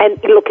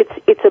 And look,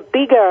 it's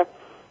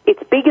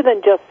bigger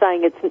than just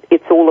saying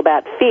it's all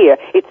about fear.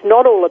 It's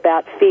not all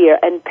about fear,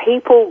 and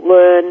people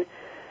learn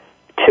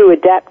to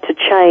adapt to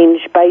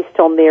change based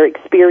on their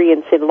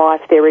experience in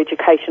life, their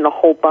education, a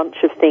whole bunch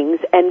of things.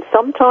 And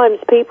sometimes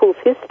people's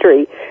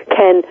history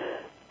can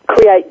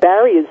create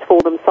barriers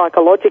for them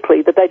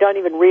psychologically that they don't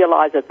even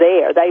realize are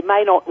there. They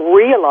may not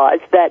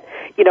realize that,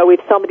 if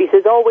somebody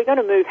says, we're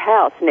going to move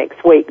house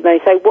next week, and they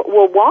say,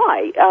 well,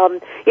 why?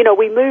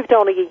 We moved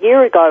on a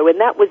year ago, and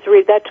that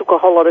took a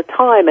whole lot of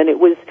time, and it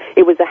was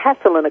a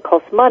hassle and it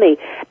cost money.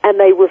 And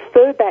they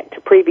refer back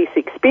to previous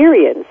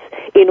experience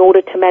in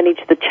order to manage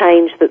the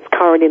change that's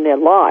current in their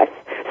life.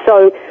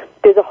 So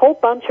there's a whole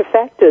bunch of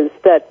factors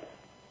that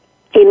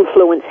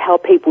influence how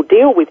people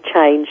deal with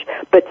change,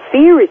 but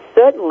fear is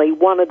certainly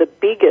one of the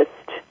biggest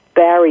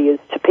barriers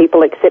to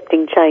people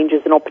accepting change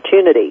as an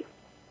opportunity.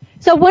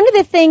 So one of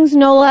the things,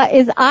 Nola,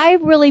 is I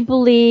really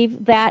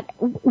believe that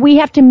we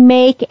have to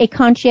make a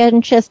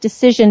conscientious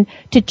decision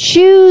to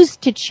choose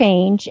to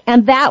change,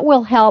 and that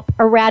will help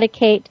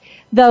eradicate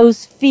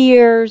those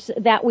fears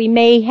that we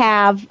may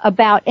have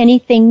about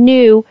anything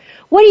new.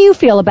 What do you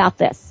feel about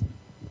this?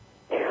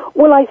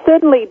 Well, I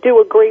certainly do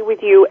agree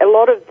with you. A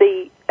lot of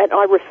and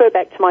I refer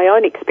back to my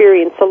own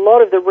experience, a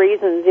lot of the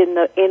reasons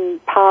in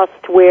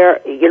past where,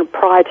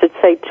 prior to,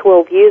 say,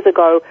 12 years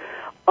ago,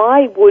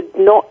 I would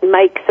not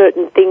make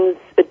certain things,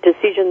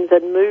 decisions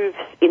and moves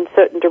in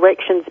certain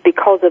directions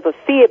because of a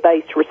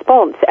fear-based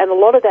response. And a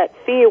lot of that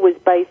fear was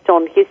based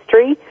on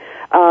history,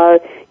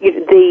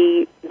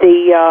 the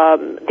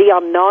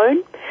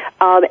unknown.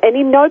 And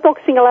in No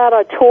Boxing Allowed,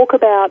 I talk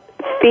about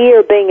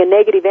fear being a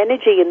negative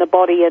energy in the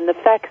body, and the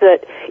fact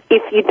that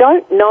if you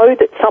don't know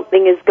that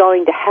something is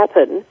going to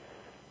happen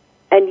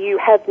and you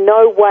have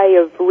no way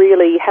of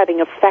really having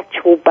a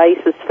factual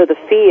basis for the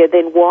fear,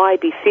 then why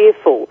be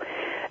fearful?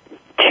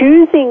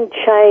 Choosing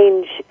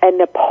change and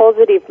a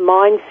positive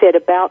mindset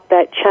about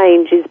that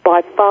change is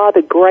by far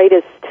the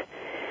greatest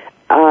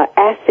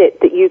asset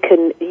that you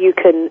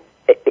can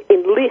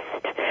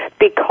enlist,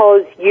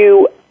 because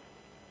you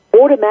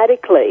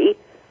automatically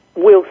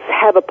will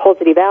have a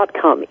positive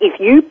outcome. If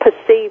you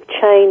perceive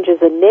change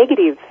as a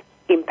negative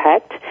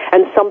impact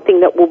and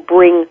something that will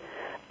bring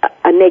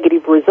a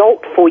negative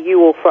result for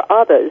you or for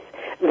others,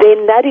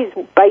 then that is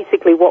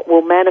basically what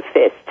will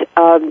manifest.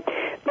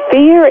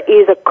 Fear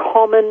is a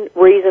common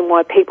reason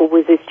why people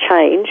resist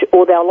change,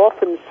 or they'll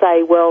often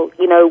say, well,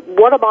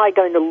 what am I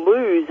going to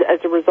lose as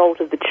a result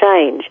of the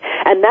change?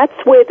 And that's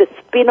where the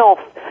spin-off,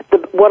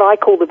 what I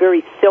call the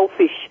very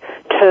selfish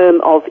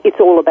term of it's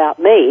all about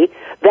me,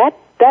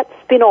 that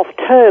spin-off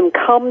term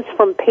comes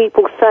from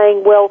people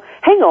saying, well,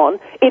 hang on,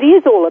 it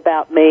is all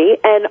about me,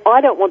 and I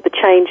don't want the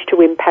change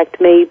to impact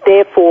me,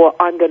 therefore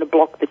I'm going to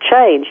block the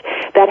change.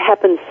 That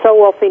happens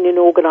so often in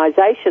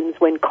organisations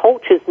when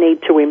cultures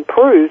need to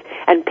improve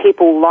and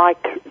people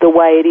like the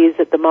way it is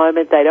at the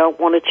moment, they don't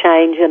want to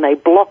change, and they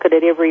block it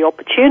at every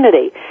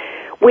opportunity.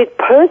 With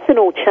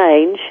personal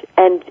change,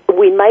 and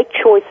we make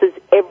choices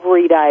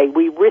every day.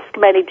 We risk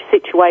manage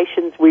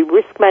situations, we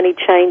risk manage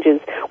changes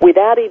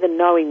without even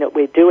knowing that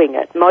we're doing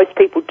it. Most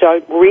people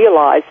don't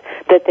realise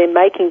that they're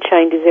making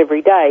changes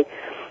every day.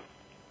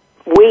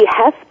 We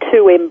have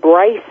to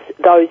embrace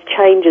those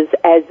changes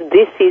as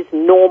this is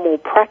normal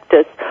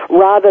practice,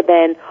 rather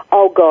than,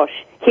 oh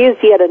gosh, here's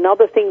yet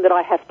another thing that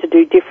I have to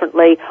do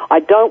differently.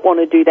 I don't want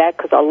to do that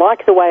because I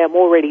like the way I'm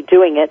already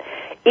doing it.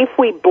 If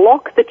we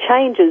block the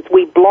changes,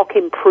 we block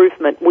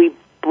improvement, we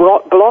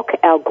block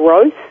our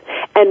growth,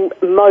 and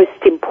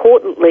most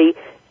importantly,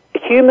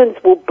 humans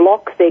will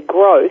block their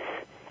growth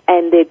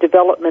and their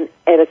development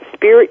at a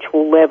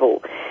spiritual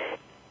level.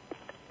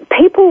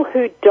 People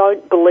who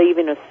don't believe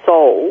in a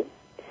soul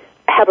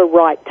have a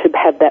right to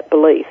have that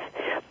belief.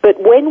 But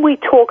when we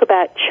talk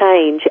about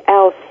change,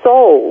 our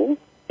soul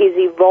is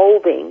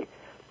evolving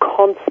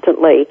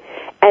constantly,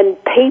 and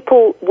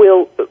people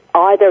will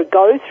either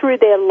go through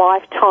their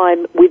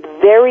lifetime with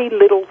very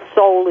little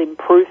soul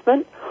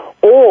improvement,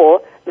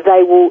 or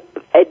they will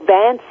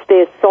advance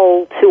their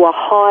soul to a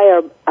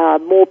higher,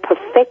 more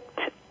perfect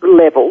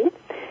level,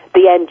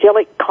 the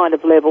angelic kind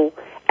of level,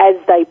 as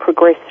they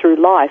progress through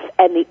life.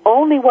 And the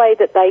only way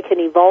that they can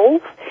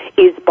evolve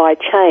is by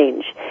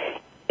change.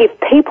 If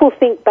people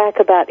think back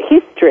about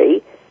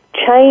history,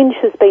 change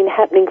has been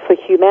happening for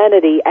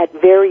humanity at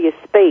various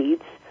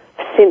speeds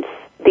since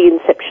the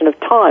inception of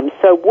time.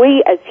 So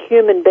we as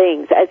human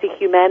beings, as a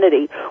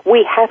humanity,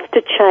 we have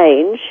to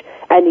change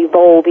and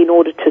evolve in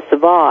order to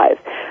survive.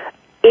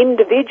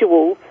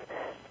 Individuals,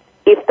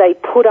 if they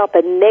put up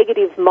a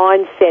negative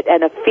mindset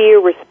and a fear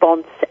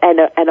response and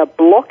a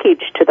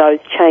blockage to those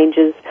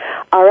changes,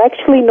 are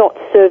actually not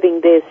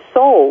serving their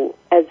soul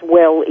as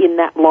well in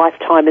that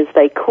lifetime as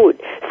they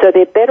could. So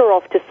they're better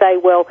off to say,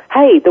 well,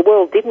 hey, the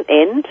world didn't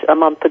end a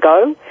month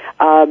ago.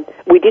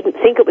 We didn't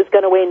think it was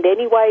going to end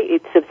anyway.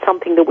 It's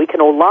something that we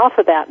can all laugh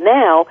about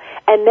now,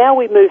 and now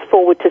we move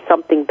forward to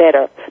something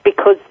better.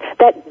 Because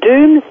that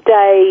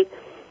doomsday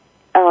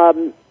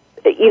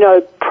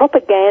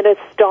propaganda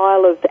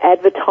style of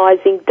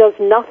advertising does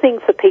nothing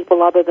for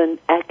people other than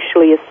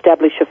actually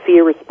establish a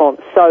fear response.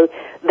 So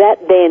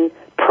that then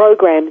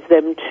programs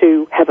them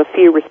to have a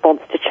fear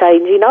response to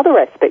change in other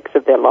aspects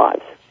of their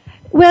lives.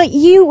 Well,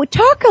 you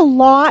talk a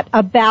lot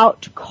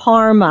about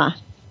karma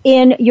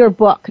in your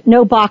book,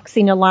 No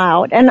Boxing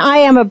Allowed. And I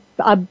am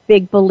a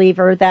big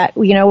believer that,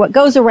 what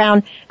goes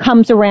around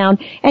comes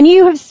around. And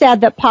you have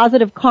said that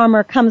positive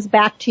karma comes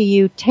back to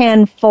you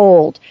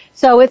tenfold.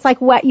 So it's like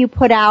what you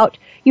put out,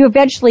 you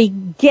eventually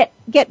get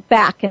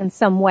back in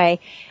some way.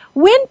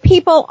 When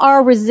people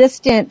are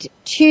resistant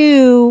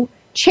to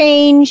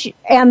change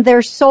and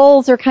their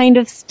souls are kind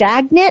of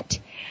stagnant,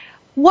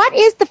 what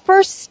is the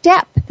first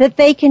step that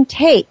they can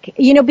take?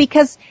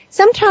 Because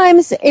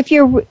sometimes if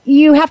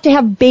you have to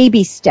have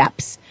baby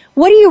steps.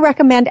 What do you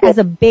recommend as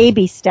a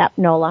baby step,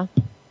 Nola?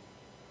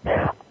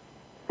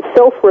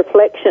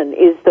 Self-reflection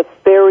is the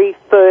very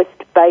first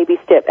baby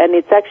step, and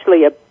it's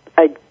actually a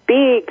a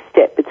big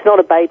step. It's not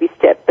a baby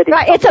step, but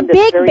it's a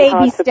big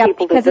baby step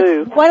because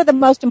it's one of the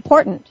most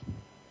important.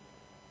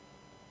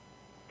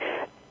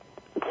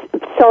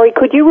 Sorry,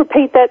 could you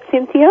repeat that,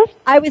 Cynthia?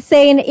 I was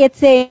saying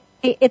it's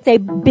a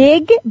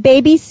big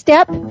baby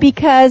step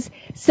because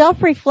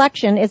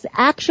self-reflection is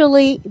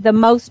actually the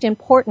most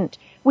important.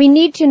 We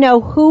need to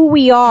know who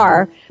we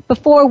are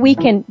before we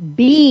can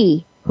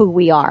be who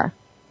we are.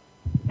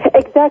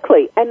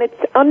 Exactly, and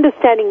it's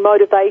understanding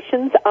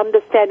motivations,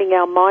 understanding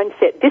our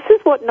mindset. This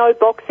is what No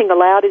Boxing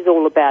Allowed is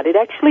all about. It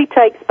actually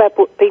takes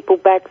people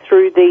back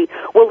through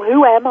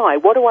who am I?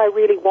 What do I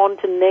really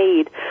want and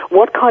need?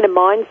 What kind of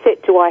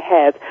mindset do I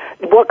have?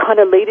 What kind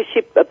of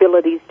leadership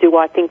abilities do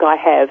I think I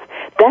have?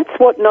 That's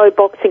what No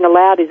Boxing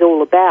Allowed is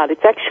all about.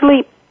 It's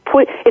actually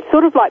it's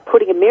sort of like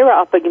putting a mirror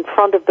up in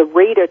front of the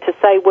reader to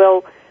say,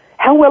 well,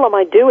 how well am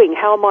I doing?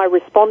 How am I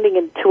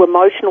responding to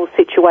emotional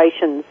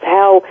situations?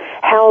 How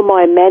am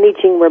I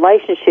managing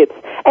relationships?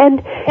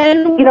 And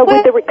you know,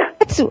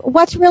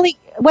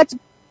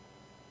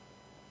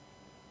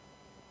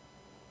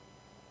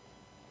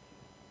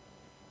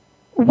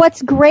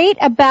 what's great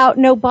about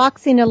No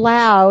Boxing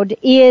Allowed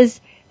is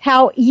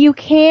how you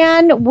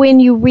can, when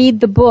you read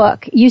the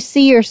book, you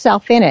see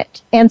yourself in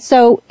it. And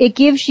so it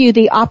gives you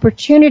the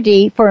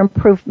opportunity for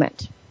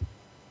improvement.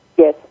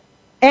 Yes.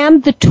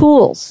 And the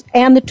tools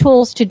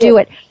to do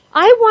it.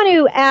 I want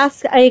to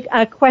ask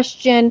a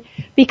question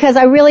because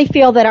I really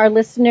feel that our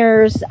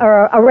listeners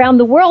are around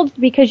the world,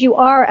 because you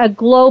are a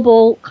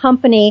global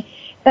company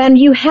and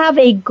you have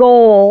a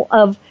goal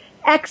of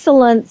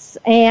excellence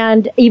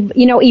and,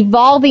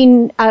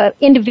 evolving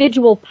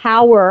individual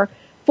power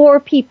for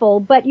people.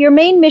 But your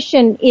main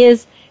mission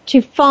is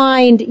to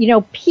find,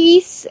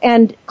 peace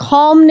and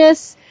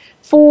calmness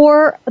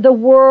for the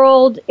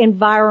world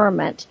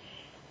environment.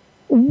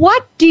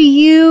 What do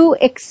you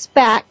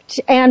expect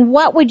and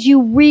what would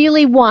you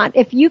really want?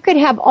 If you could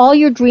have all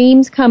your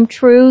dreams come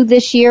true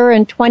this year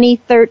in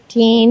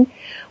 2013,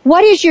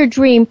 what is your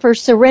dream for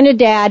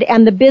Serenidad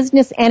and the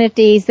business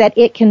entities that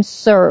it can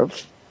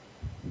serve?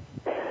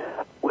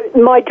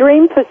 My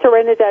dream for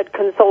Serenidad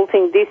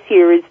Consulting this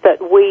year is that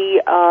we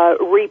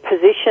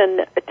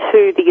reposition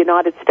to the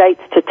United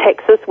States, to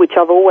Texas, which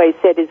I've always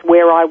said is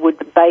where I would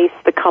base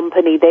the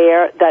company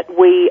there, that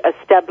we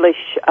establish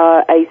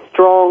a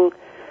strong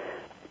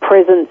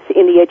presence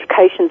in the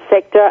education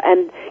sector,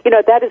 and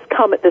that has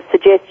come at the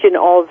suggestion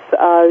of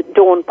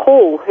Dawn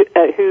Paul,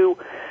 who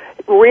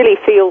really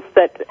feels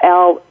that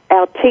our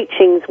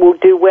teachings will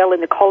do well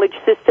in the college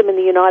system in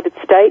the United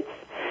States.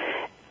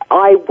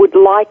 I would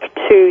like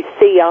to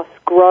see us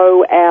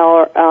grow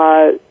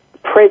our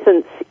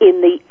presence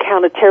in the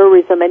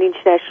counterterrorism and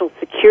international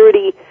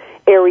security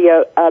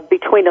area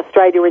between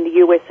Australia and the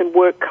US and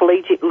work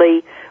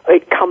collegiately,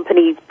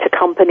 company to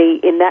company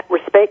in that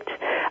respect.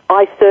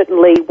 I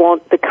certainly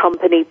want the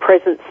company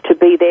presence to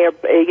be there,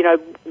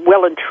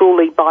 well and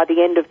truly by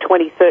the end of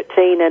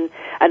 2013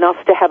 and us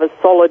to have a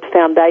solid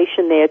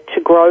foundation there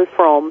to grow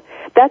from.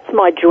 That's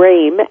my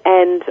dream,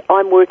 and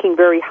I'm working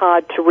very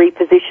hard to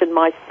reposition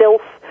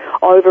myself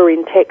over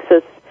in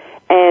Texas,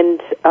 and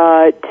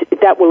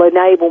that will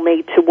enable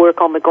me to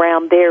work on the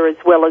ground there as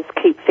well as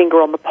keep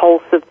finger on the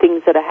pulse of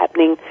things that are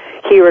happening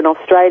here in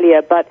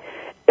Australia. But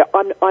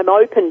I'm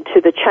open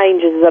to the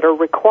changes that are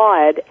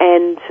required,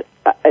 and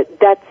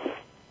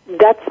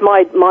that's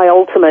my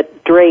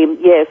ultimate dream,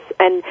 yes.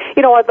 And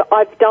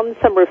I've done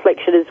some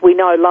reflection, as we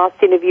know.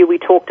 Last interview we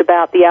talked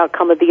about the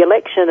outcome of the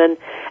election, and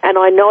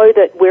I know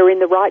that we're in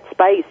the right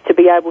space to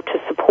be able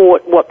to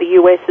support what the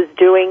US is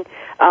doing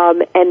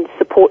and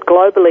support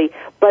globally,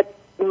 but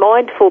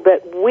mindful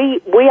that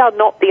we are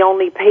not the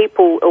only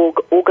people or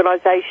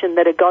organisation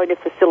that are going to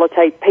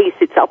facilitate peace.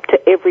 It's up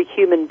to every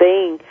human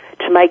being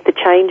to make the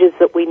changes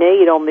that we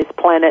need on this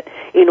planet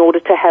in order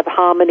to have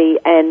harmony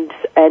and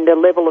a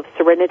level of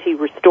serenity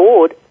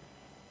restored.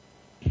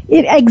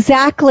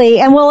 Exactly.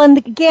 And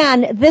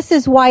again, this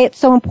is why it's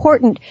so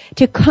important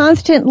to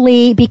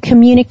constantly be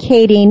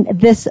communicating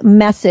this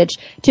message,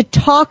 to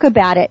talk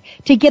about it,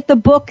 to get the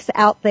books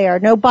out there,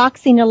 No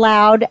Boxing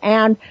Allowed,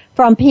 and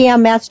From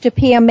PMS to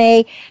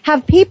PMA,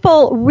 have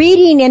people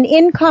reading and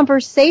in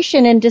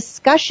conversation and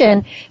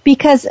discussion,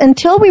 because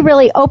until we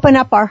really open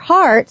up our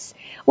hearts,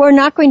 we're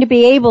not going to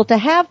be able to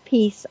have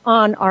peace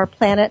on our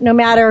planet, no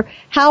matter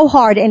how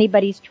hard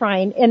anybody's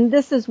trying. And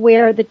this is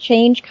where the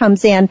change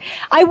comes in.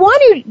 I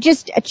want to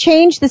just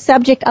change the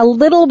subject a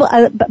little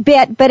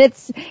bit, but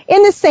it's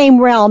in the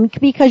same realm,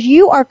 because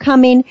you are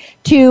coming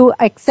to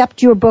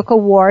accept your book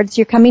awards.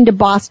 You're coming to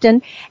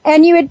Boston,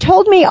 and you had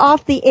told me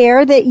off the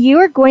air that you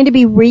are going to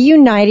be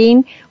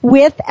reuniting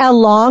with a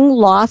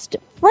long-lost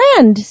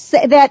friend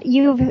that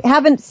you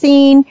haven't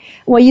seen.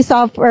 Well, you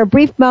saw for a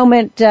brief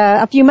moment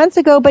a few months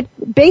ago, but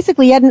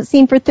basically you hadn't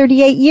seen for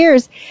 38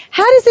 years.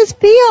 How does this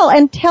feel?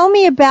 And tell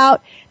me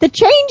about the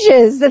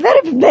changes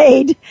that have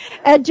made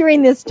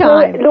during this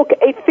time. Well, look,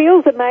 it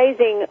feels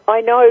amazing.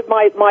 I know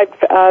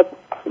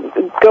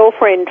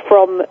girlfriend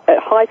from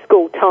high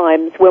school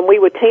times when we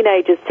were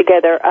teenagers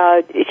together.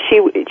 She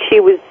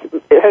was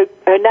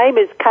her name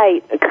is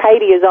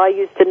Katie, as I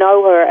used to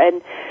know her,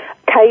 and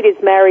Kate is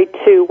married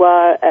to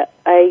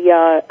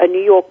a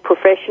New York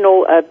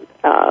professional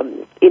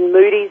in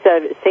Moody's,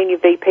 a senior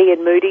VP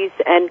in Moody's,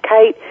 and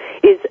Kate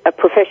is a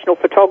professional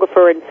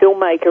photographer and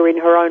filmmaker in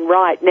her own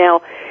right.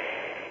 Now,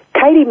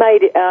 Katie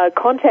made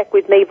contact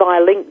with me via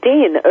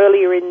LinkedIn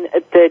earlier in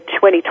the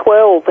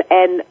 2012,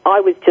 and I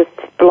was just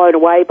blown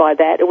away by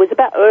that. It was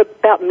about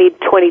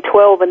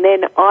mid-2012, and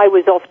then I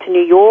was off to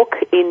New York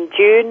in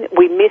June.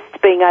 We missed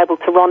being able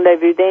to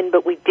rendezvous then,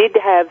 but we did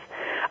have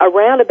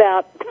around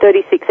about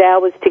 36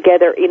 hours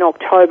together in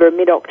October,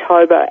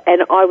 mid-October,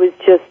 and I was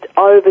just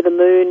over the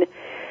moon.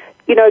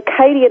 You know,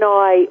 Katie and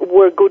I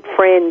were good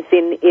friends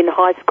in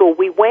high school.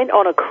 We went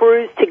on a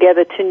cruise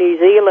together to New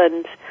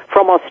Zealand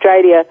from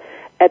Australia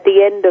at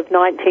the end of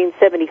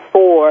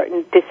 1974,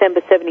 in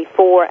December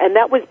 74, and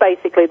that was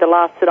basically the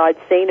last that I'd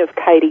seen of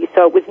Katie.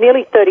 So it was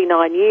nearly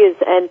 39 years,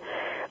 and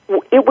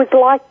it was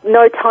like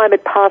no time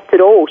had passed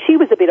at all. She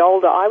was a bit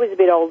older, I was a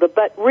bit older,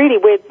 but really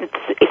we're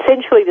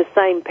essentially the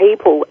same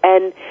people,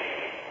 and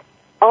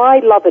I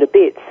love her to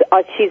bits.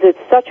 She's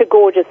such a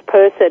gorgeous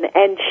person,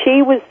 and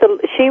she was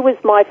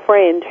my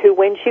friend who,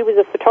 when she was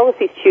a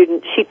photography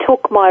student, she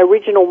took my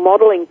original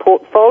modeling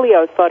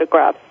portfolio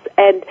photographs,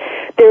 and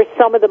there are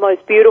some of the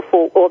most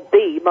beautiful, or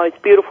the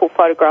most beautiful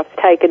photographs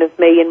taken of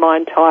me in my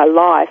entire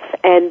life,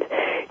 and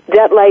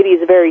that lady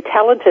is very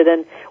talented.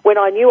 And when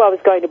I knew I was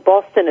going to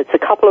Boston, it's a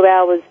couple of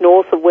hours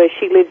north of where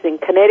she lives in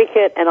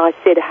Connecticut, and I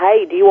said,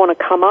 hey, do you want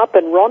to come up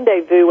and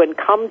rendezvous and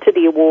come to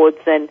the awards,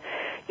 and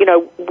you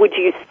know, would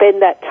you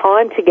spend that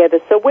time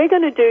together? So we're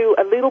going to do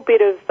a little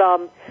bit of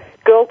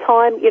girl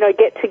time, you know,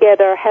 get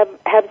together, have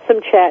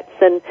some chats,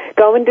 and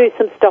go and do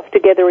some stuff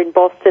together in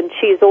Boston.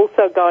 She is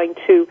also going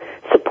to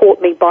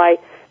support me by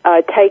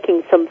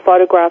taking some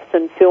photographs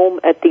and film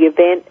at the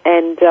event,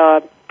 and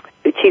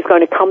she's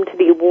going to come to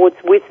the awards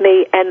with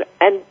me, and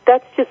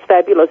that's just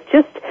fabulous.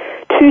 Just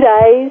 2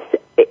 days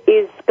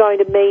is going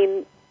to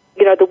mean,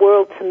 you know, the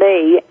world to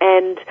me,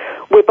 and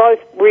we're both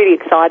really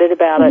excited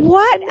about it.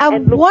 What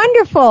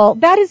wonderful.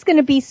 That is going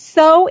to be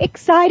so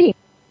exciting.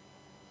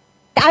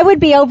 I would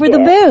be over the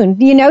moon,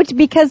 you know,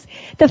 because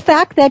the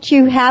fact that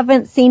you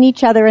haven't seen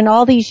each other in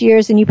all these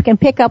years and you can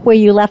pick up where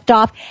you left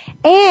off,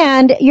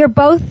 and you're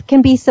both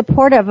can be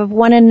supportive of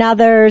one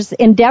another's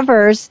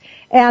endeavors,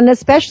 and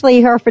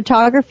especially her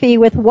photography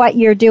with what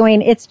you're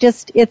doing. It's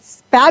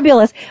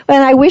fabulous.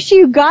 And I wish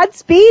you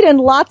Godspeed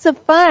and lots of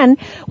fun.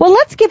 Well,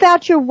 let's give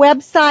out your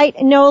website,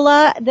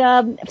 Nola,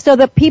 so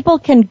that people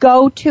can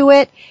go to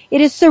it. It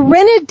is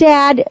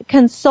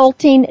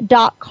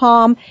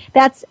serenidadconsulting.com.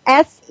 That's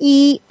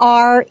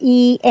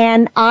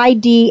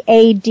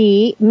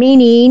SERENIDAD,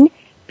 meaning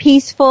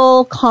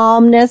peaceful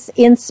calmness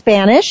in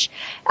Spanish,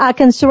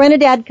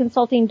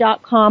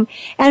 serenidadconsulting.com.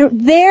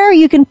 And there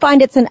you can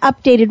find it's an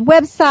updated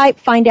website,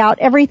 find out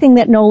everything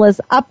that Nola's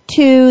up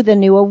to, the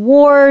new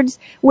awards,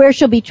 where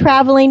she'll be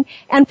traveling.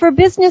 And for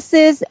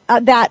businesses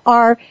that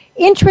are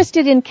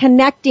interested in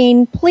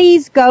connecting,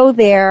 please go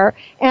there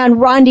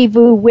and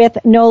rendezvous with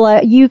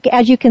Nola.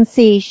 As you can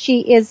see,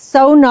 she is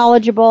so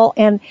knowledgeable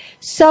and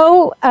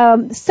so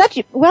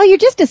you're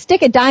just a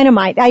stick of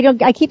dynamite.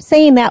 I keep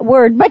saying that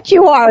word, but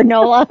you are,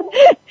 Nola.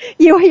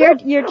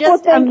 You're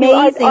just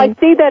amazing. I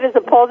see that as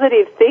a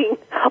positive thing.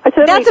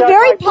 That's a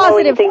very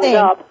positive thing.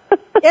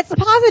 It's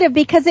positive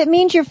because it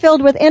means you're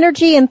filled with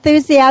energy,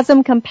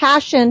 enthusiasm,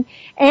 compassion,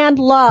 and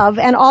love,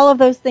 and all of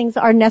those things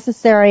are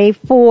necessary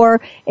for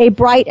a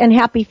bright and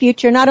happy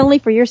future, not only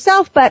for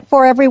yourself, but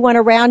for everyone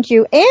around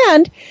you,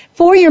 and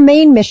for your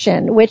main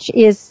mission, which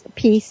is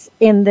peace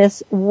in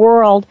this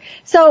world.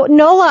 So,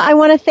 Nola, I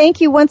want to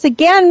thank you once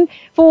again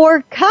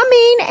for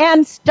coming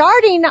and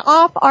starting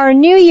off our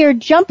New Year,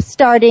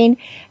 jump-starting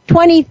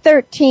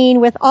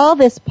 2013 with all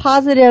this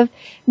positive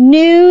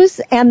news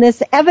and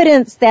this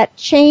evidence that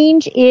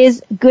change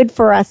is good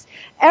for us.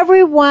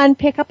 Everyone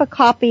pick up a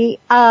copy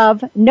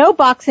of No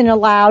Boxing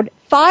Allowed,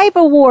 5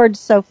 awards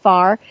so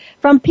far,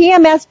 from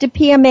PMS to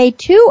PMA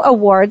 2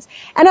 awards.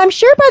 And I'm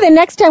sure by the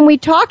next time we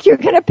talk, you're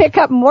going to pick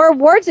up more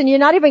awards and you're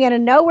not even going to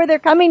know where they're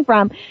coming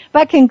from.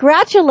 But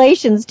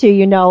congratulations to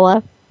you,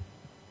 Nola.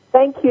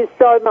 Thank you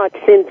so much,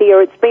 Cynthia.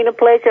 It's been a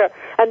pleasure.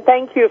 And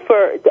thank you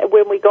for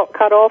when we got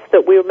cut off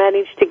that we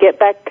managed to get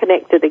back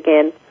connected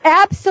again.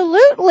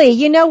 Absolutely.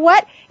 You know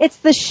what? It's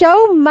the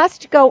show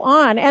must go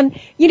on. And,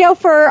 you know,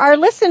 for our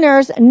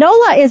listeners,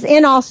 Nola is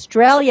in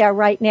Australia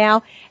right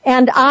now,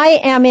 and I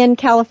am in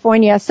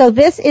California. So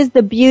this is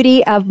the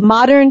beauty of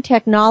modern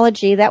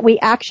technology, that we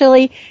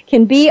actually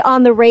can be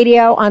on the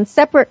radio on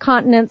separate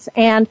continents,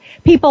 and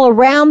people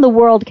around the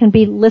world can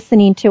be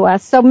listening to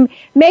us. So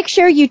make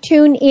sure you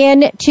tune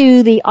in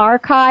to the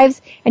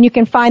archives, and you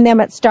can find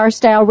them at Star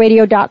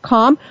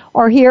StarStyleRadio.com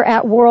or here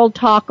at World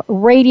Talk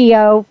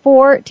Radio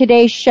for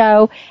today's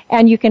show.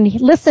 And you can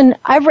listen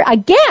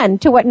again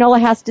to what Nola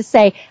has to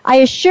say. I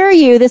assure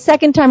you the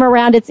second time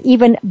around it's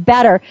even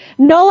better.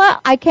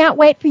 Nola, I can't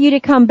wait for you to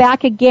come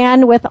back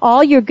again with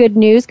all your good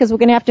news because we're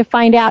going to have to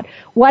find out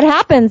what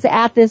happens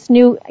at this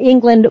New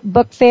England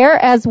Book Fair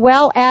as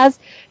well as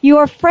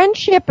your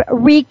friendship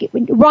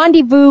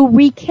rendezvous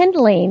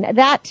rekindling.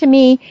 That to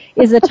me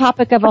is the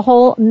topic of a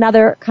whole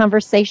nother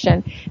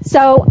conversation.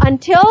 So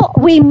until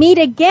we meet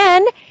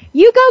again,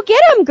 you go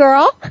get 'em,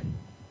 girl.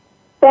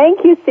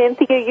 Thank you,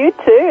 Cynthia. You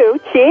too.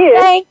 Cheers.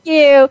 Thank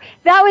you.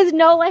 That was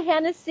Nola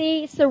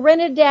Hennessy,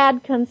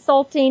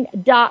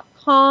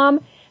 SerenidadConsulting.com.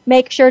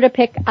 Make sure to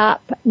pick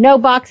up No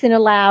Boxing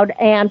Allowed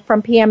and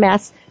From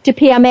PMS to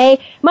PMA.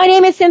 My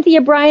name is Cynthia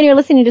Bryan. You're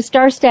listening to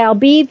Star Style.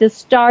 Be the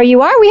star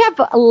you are. We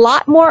have a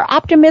lot more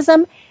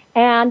optimism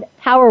and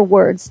power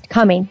words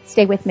coming.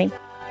 Stay with me.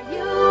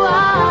 You are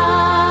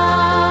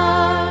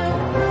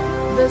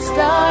the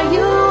star you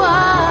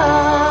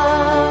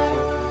are.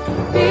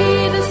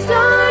 Be the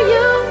star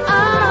you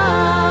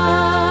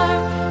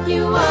are.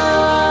 You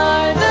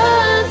are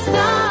the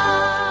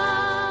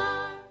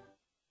star.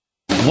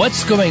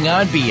 What's going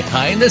on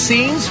behind the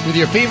scenes with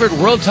your favorite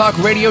World Talk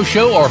Radio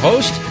show or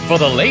host? For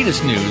the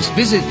latest news,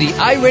 visit the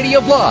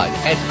iRadio blog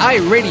at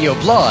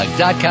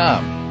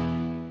iradioblog.com.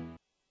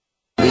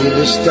 Be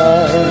the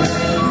star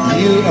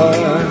you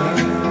are.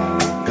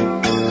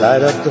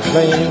 Light up the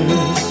flame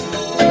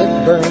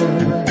that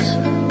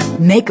burns.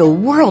 Make a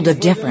world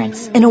of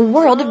difference in a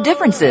world of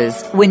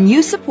differences when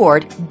you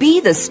support Be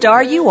the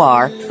Star You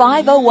Are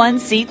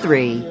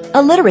 501c3,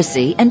 a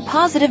literacy and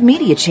positive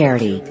media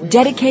charity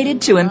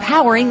dedicated to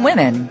empowering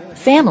women,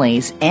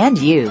 families, and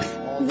youth.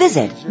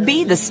 Visit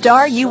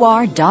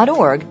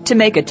BeTheStarYouAre.org to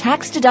make a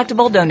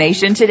tax-deductible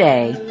donation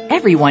today.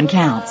 Everyone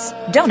counts.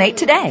 Donate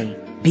today.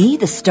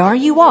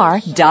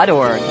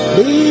 BeTheStarYouAre.org.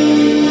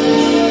 Be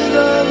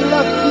the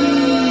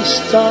lucky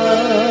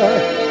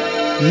star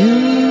you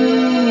are.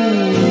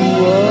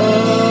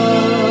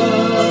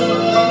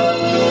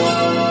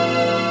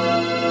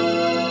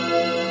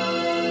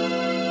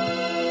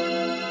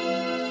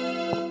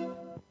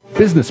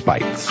 Business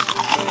Bites.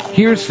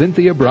 Here's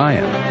Cynthia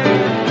Bryan.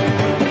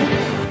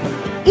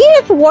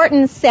 Edith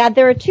Wharton said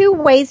there are two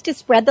ways to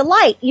spread the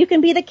light. You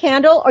can be the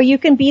candle or you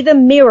can be the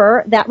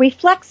mirror that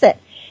reflects it.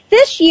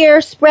 This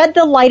year, spread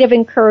the light of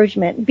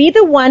encouragement. Be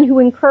the one who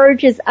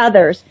encourages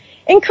others.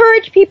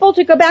 Encourage people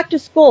to go back to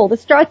school, to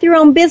start their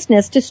own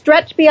business, to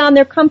stretch beyond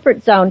their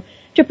comfort zone,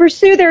 to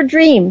pursue their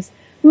dreams.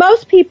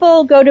 Most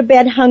people go to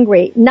bed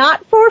hungry,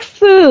 not for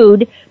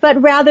food,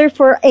 but rather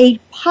for a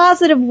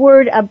positive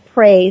word of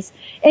praise.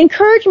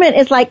 Encouragement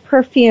is like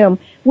perfume.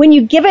 When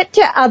you give it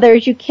to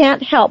others, you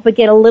can't help but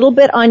get a little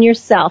bit on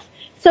yourself.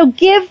 So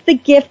give the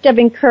gift of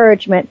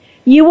encouragement.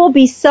 You will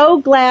be so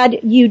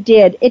glad you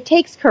did. It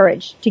takes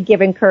courage to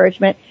give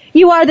encouragement.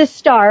 You are the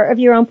star of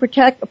your own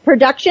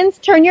productions.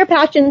 Turn your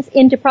passions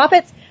into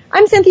profits.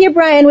 I'm Cynthia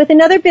Bryan with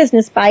another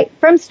Business Bite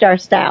from Star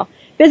Style.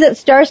 Visit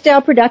Star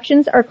Style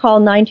Productions or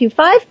call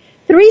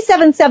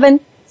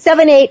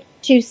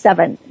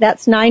 925-377-7827.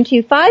 That's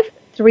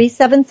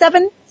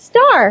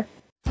 925-377-STAR.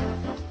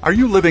 Are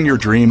you living your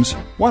dreams?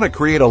 Want to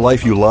create a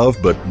life you love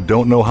but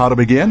don't know how to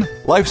begin?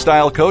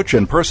 Lifestyle coach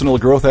and personal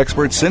growth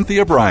expert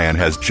Cynthia Bryan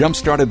has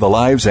jump-started the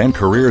lives and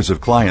careers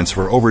of clients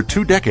for over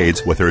 2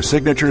 decades with her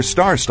signature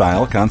Star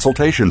Style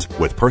consultations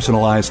with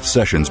personalized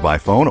sessions by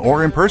phone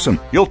or in person.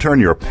 You'll turn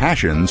your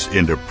passions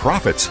into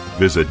profits.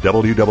 Visit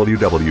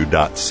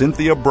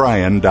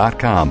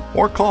www.cynthiabryan.com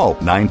or call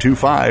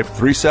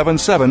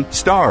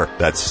 925-377-STAR.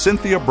 That's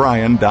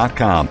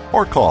cynthiabryan.com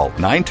or call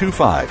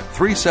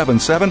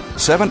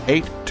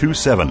 925-377-7827.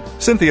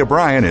 Cynthia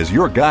Bryan is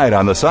your guide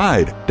on the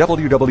side.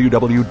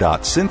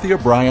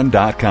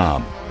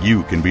 www.cynthiabryan.com.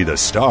 You can be the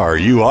star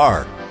you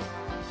are.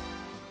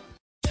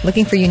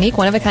 Looking for unique,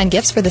 one-of-a-kind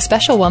gifts for the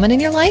special woman in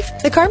your life?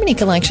 The Carmony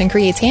Collection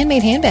creates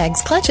handmade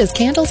handbags, clutches,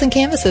 candles, and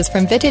canvases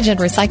from vintage and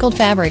recycled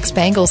fabrics,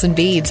 bangles, and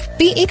beads.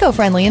 Be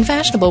eco-friendly and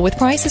fashionable with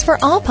prices for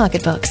all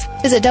pocketbooks.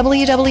 Visit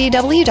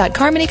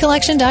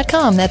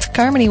www.carmonycollection.com. That's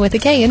Carmony with a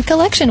K and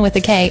Collection with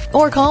a K.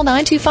 Or call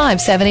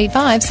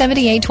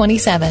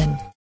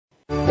 925-785-7827.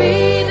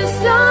 Be the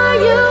star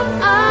you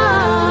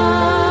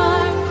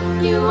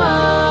are. You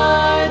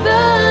are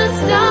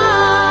the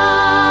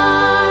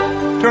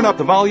star. Turn up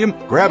the volume,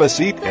 grab a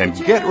seat, and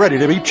get ready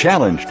to be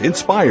challenged,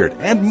 inspired,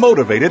 and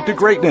motivated to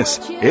greatness.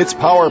 It's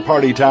Power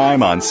Party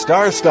time on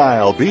Star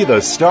Style. Be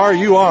the star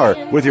you are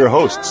with your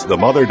hosts, the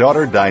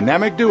mother-daughter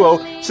dynamic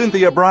duo,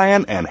 Cynthia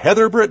Bryan and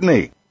Heather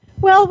Brittany.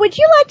 Well, would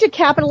you like to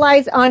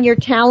capitalize on your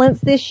talents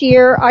this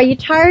year? Are you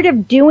tired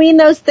of doing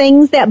those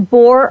things that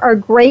bore or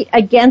grate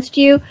against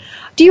you?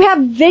 Do you have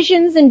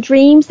visions and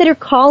dreams that are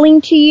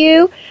calling to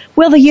you?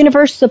 Will the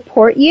universe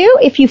support you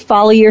if you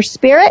follow your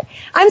spirit?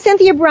 I'm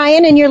Cynthia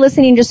Bryan, and you're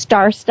listening to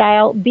Star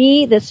Style.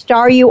 Be the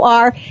star you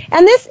are.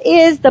 And this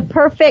is the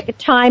perfect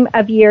time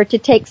of year to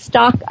take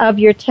stock of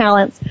your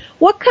talents.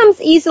 What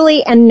comes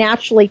easily and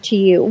naturally to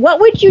you?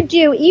 What would you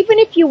do even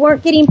if you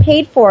weren't getting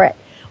paid for it?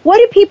 What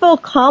do people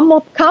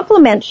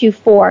compliment you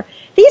for?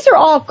 These are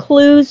all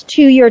clues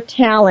to your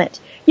talent.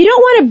 You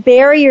don't want to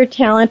bury your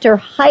talent or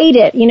hide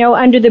it,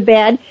 under the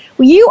bed.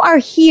 You are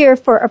here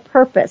for a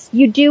purpose.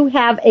 You do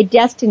have a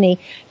destiny.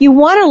 You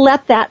want to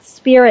let that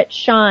spirit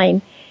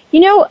shine.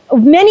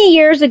 Many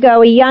years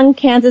ago, a young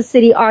Kansas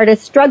City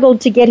artist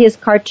struggled to get his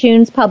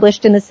cartoons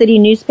published in the city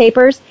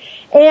newspapers,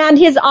 and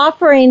his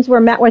offerings were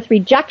met with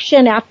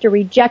rejection after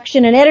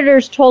rejection, and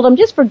editors told him,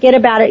 just forget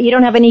about it. You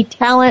don't have any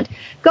talent.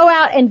 Go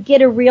out and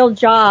get a real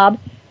job.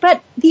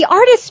 But the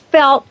artist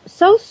felt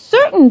so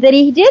certain that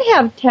he did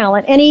have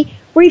talent, and he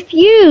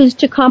refused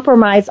to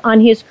compromise on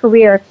his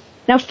career.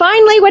 Now,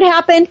 finally, what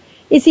happened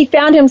is he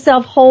found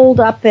himself holed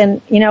up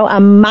in, a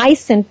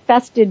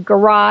mice-infested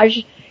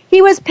garage.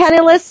 He was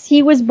penniless,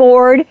 he was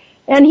bored,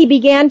 and he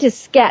began to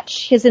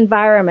sketch his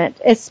environment,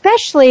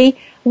 especially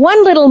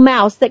one little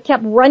mouse that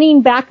kept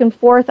running back and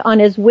forth on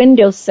his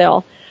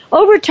windowsill.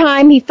 Over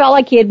time, he felt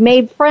like he had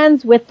made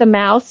friends with the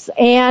mouse,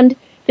 and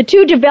the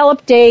two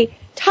developed a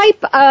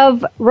type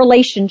of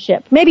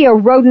relationship, maybe a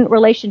rodent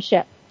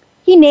relationship.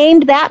 He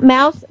named that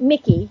mouse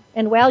Mickey,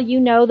 and well, you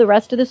know the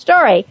rest of the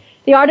story.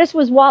 The artist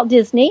was Walt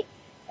Disney,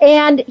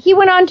 and he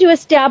went on to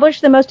establish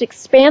the most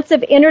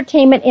expansive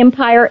entertainment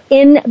empire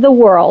in the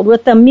world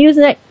with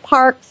amusement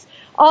parks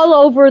all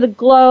over the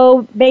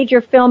globe,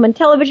 major film and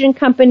television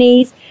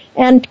companies,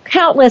 and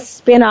countless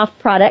spin-off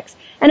products.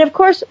 And of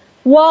course,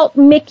 Walt,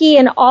 Mickey,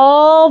 and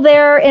all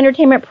their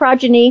entertainment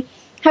progeny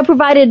have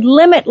provided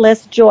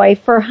limitless joy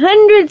for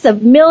hundreds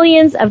of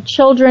millions of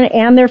children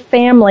and their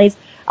families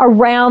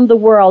around the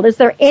world. Is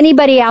there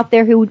anybody out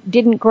there who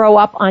didn't grow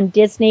up on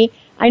Disney?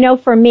 I know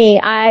for me,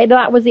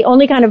 that was the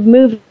only kind of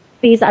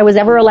movies I was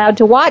ever allowed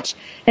to watch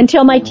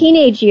until my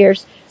teenage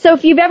years. So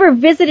if you've ever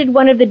visited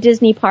one of the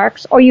Disney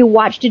parks or you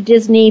watched a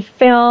Disney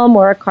film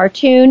or a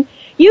cartoon,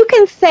 you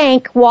can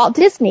thank Walt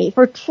Disney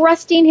for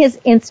trusting his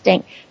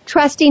instinct,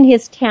 trusting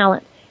his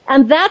talent.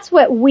 And that's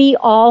what we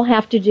all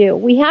have to do.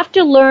 We have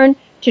to learn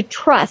to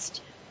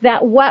trust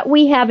that what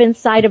we have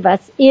inside of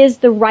us is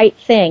the right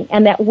thing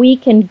and that we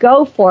can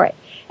go for it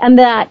and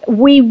that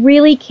we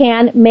really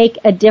can make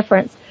a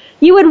difference.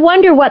 You would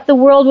wonder what the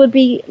world would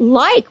be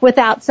like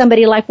without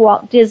somebody like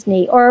Walt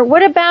Disney. Or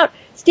what about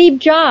Steve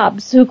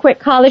Jobs, who quit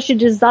college to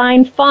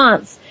design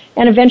fonts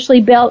and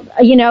eventually built,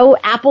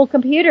 Apple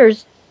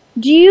computers?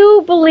 Do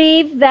you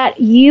believe that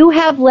you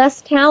have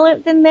less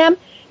talent than them?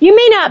 You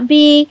may not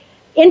be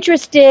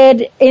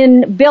interested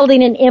in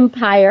building an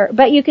empire,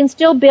 but you can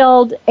still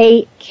build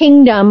a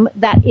kingdom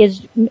that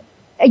is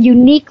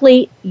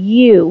uniquely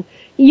you.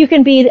 You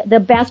can be the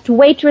best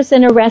waitress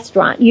in a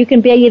restaurant. You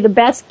can be the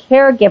best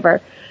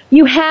caregiver.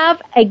 You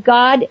have a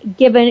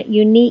God-given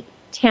unique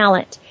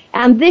talent.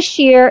 And this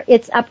year,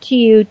 it's up to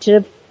you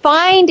to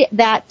find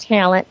that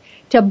talent,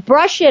 to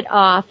brush it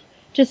off,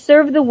 to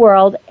serve the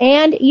world,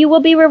 and you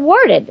will be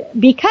rewarded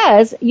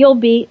because you'll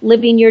be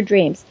living your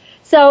dreams.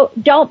 So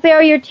don't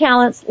bury your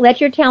talents.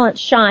 Let your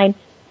talents shine.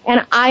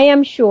 And I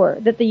am sure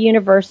that the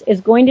universe is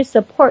going to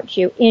support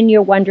you in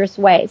your wondrous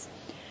ways.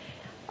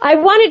 I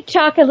want to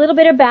talk a little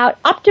bit about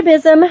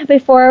optimism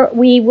before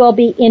we will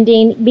be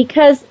ending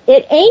because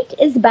it ain't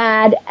as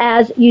bad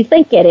as you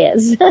think it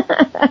is.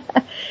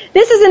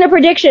 This isn't a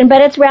prediction,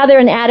 but it's rather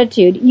an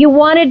attitude. You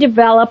want to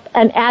develop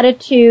an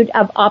attitude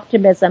of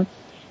optimism.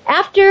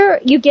 After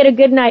you get a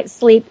good night's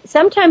sleep,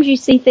 sometimes you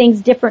see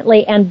things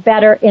differently and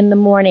better in the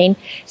morning.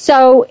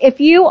 So if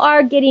you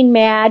are getting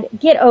mad,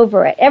 get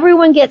over it.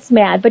 Everyone gets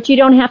mad, but you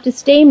don't have to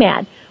stay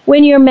mad.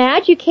 When you're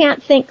mad, you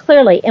can't think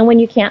clearly. And when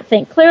you can't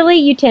think clearly,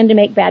 you tend to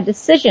make bad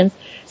decisions.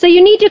 So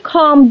you need to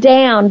calm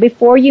down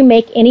before you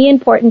make any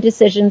important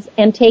decisions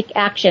and take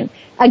action.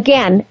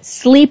 Again,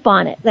 sleep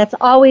on it. That's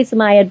always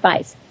my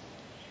advice.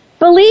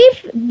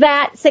 Believe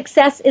that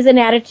success is an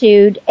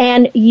attitude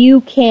and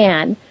you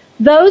can.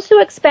 Those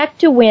who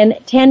expect to win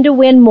tend to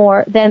win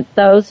more than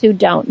those who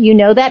don't. You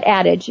know that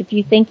adage. If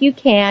you think you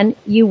can,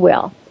 you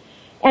will.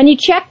 And you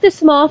check the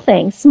small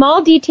things.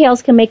 Small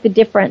details can make the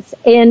difference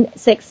in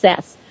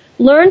success.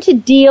 Learn to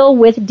deal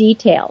with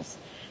details.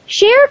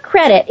 Share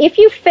credit. If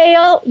you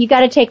fail, you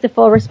got to take the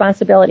full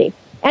responsibility.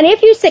 And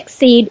if you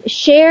succeed,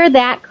 share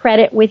that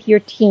credit with your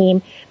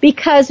team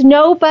because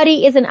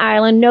nobody is an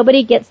island.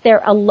 Nobody gets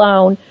there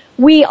alone.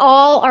 We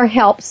all are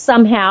helped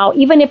somehow,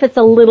 even if it's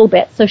a little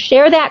bit. So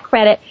share that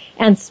credit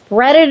and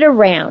spread it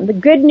around. The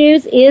good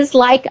news is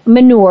like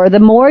manure. The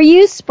more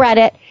you spread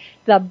it,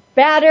 the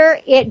better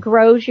it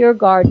grows your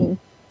garden.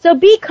 So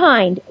be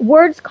kind.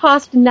 Words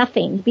cost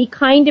nothing. Be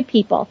kind to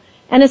people,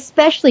 and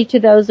especially to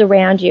those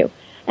around you.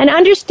 And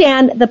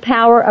understand the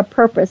power of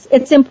purpose.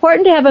 It's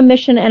important to have a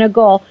mission and a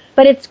goal,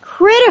 but it's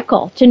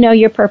critical to know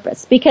your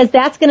purpose because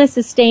that's going to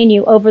sustain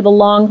you over the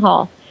long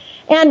haul.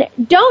 And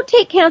don't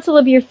take counsel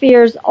of your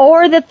fears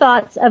or the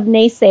thoughts of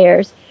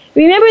naysayers.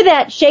 Remember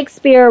that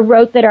Shakespeare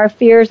wrote that our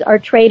fears are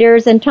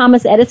traitors, and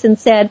Thomas Edison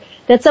said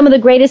that some of the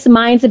greatest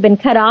minds have been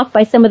cut off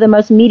by some of the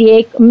most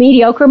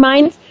mediocre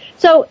minds.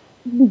 So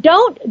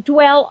don't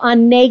dwell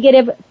on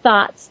negative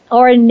thoughts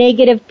or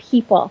negative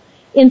people.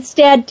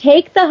 Instead,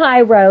 take the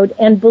high road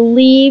and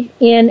believe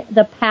in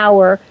the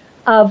power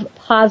of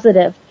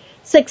positive.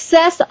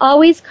 Success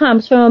always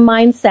comes from a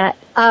mindset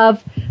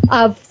of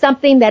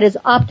something that is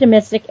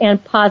optimistic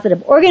and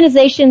positive.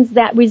 Organizations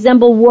that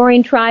resemble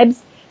warring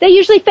tribes, they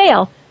usually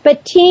fail.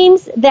 But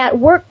teams that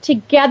work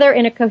together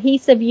in a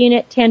cohesive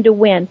unit tend to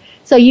win.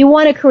 So you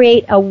want to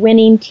create a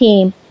winning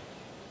team.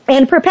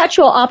 And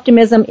perpetual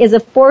optimism is a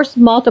force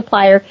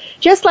multiplier.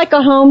 Just like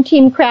a home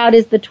team crowd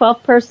is the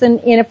 12th person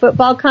in a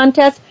football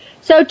contest,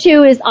 so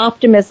too is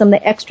optimism,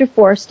 the extra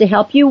force to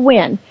help you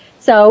win.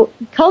 So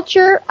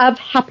culture of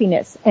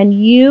happiness, and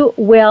you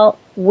will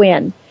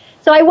win.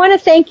 So I want to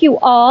thank you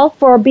all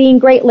for being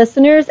great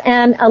listeners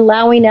and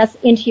allowing us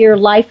into your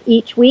life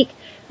each week.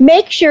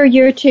 Make sure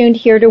you're tuned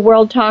here to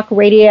World Talk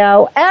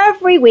Radio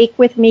every week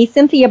with me,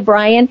 Cynthia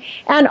Bryan,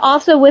 and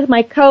also with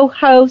my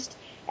co-host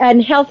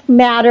and Health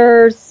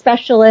Matters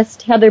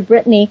specialist, Heather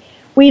Brittany.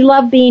 We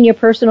love being your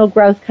personal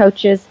growth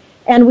coaches,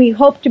 and we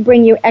hope to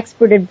bring you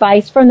expert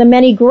advice from the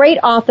many great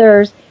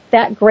authors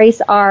that grace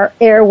our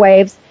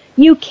airwaves.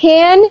 You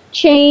can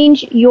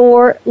change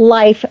your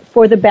life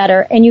for the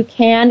better, and you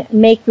can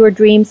make your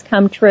dreams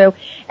come true.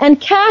 And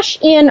cash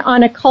in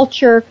on a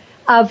culture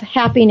of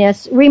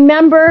happiness.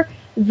 Remember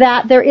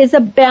that there is a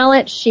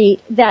balance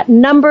sheet that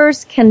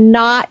numbers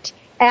cannot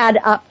add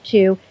up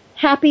to.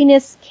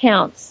 Happiness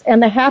counts,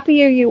 and the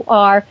happier you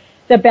are,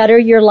 the better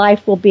your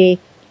life will be.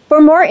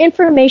 For more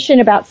information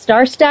about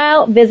Star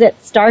Style, visit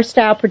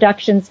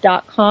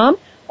starstyleproductions.com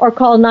or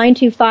call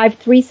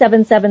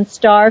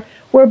 925-377-STAR.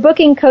 We're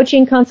booking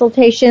coaching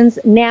consultations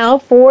now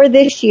for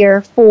this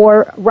year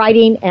for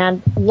writing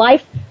and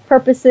life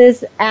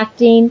purposes,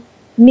 acting,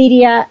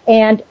 media,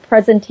 and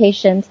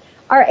presentations.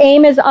 Our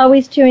aim is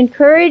always to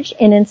encourage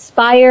and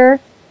inspire,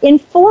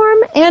 inform,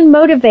 and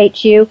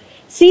motivate you.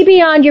 See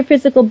beyond your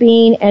physical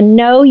being and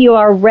know you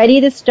are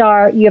ready to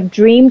star you have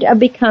dreamed of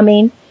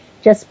becoming.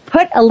 Just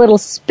put a little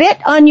spit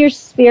on your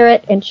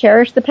spirit and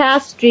cherish the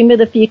past, dream of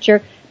the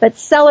future, but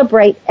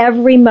celebrate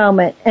every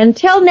moment.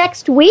 Until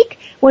next week,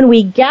 when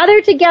we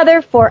gather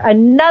together for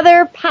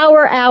another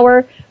Power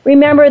Hour,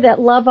 remember that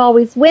love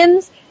always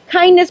wins,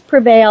 kindness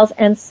prevails,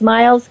 and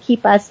smiles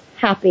keep us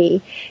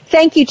happy.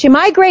 Thank you to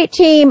my great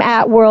team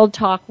at World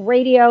Talk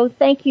Radio.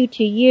 Thank you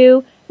to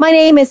you. My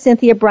name is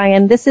Cynthia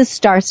Bryan. This is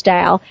Star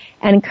Style,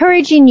 and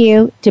encouraging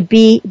you to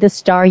be the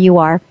star you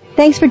are.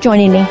 Thanks for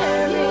joining me.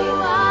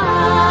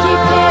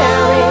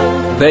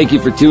 Thank you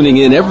for tuning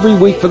in every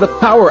week for the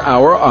Power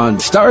Hour on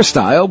Star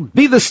Style.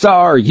 Be the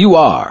star you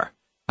are.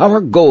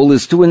 Our goal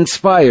is to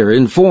inspire,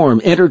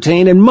 inform,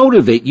 entertain, and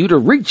motivate you to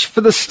reach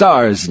for the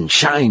stars and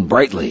shine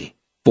brightly.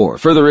 For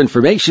further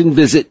information,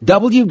 visit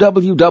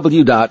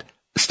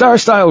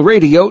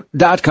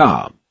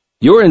www.starstyleradio.com.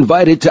 You're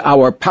invited to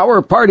our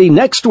Power Party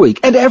next week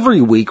and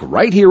every week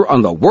right here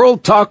on the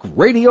World Talk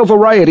Radio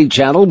Variety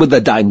Channel with the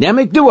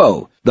dynamic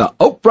duo, the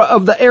Oprah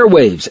of the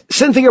airwaves,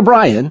 Cynthia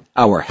Bryan,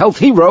 our health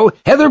hero,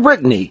 Heather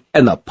Brittany,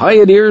 and the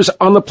pioneers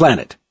on the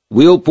planet.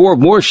 We'll pour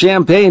more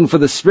champagne for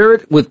the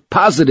spirit with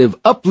positive,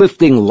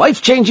 uplifting,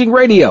 life-changing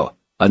radio.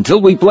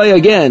 Until we play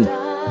again,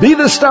 be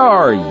the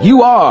star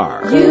you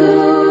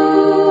are.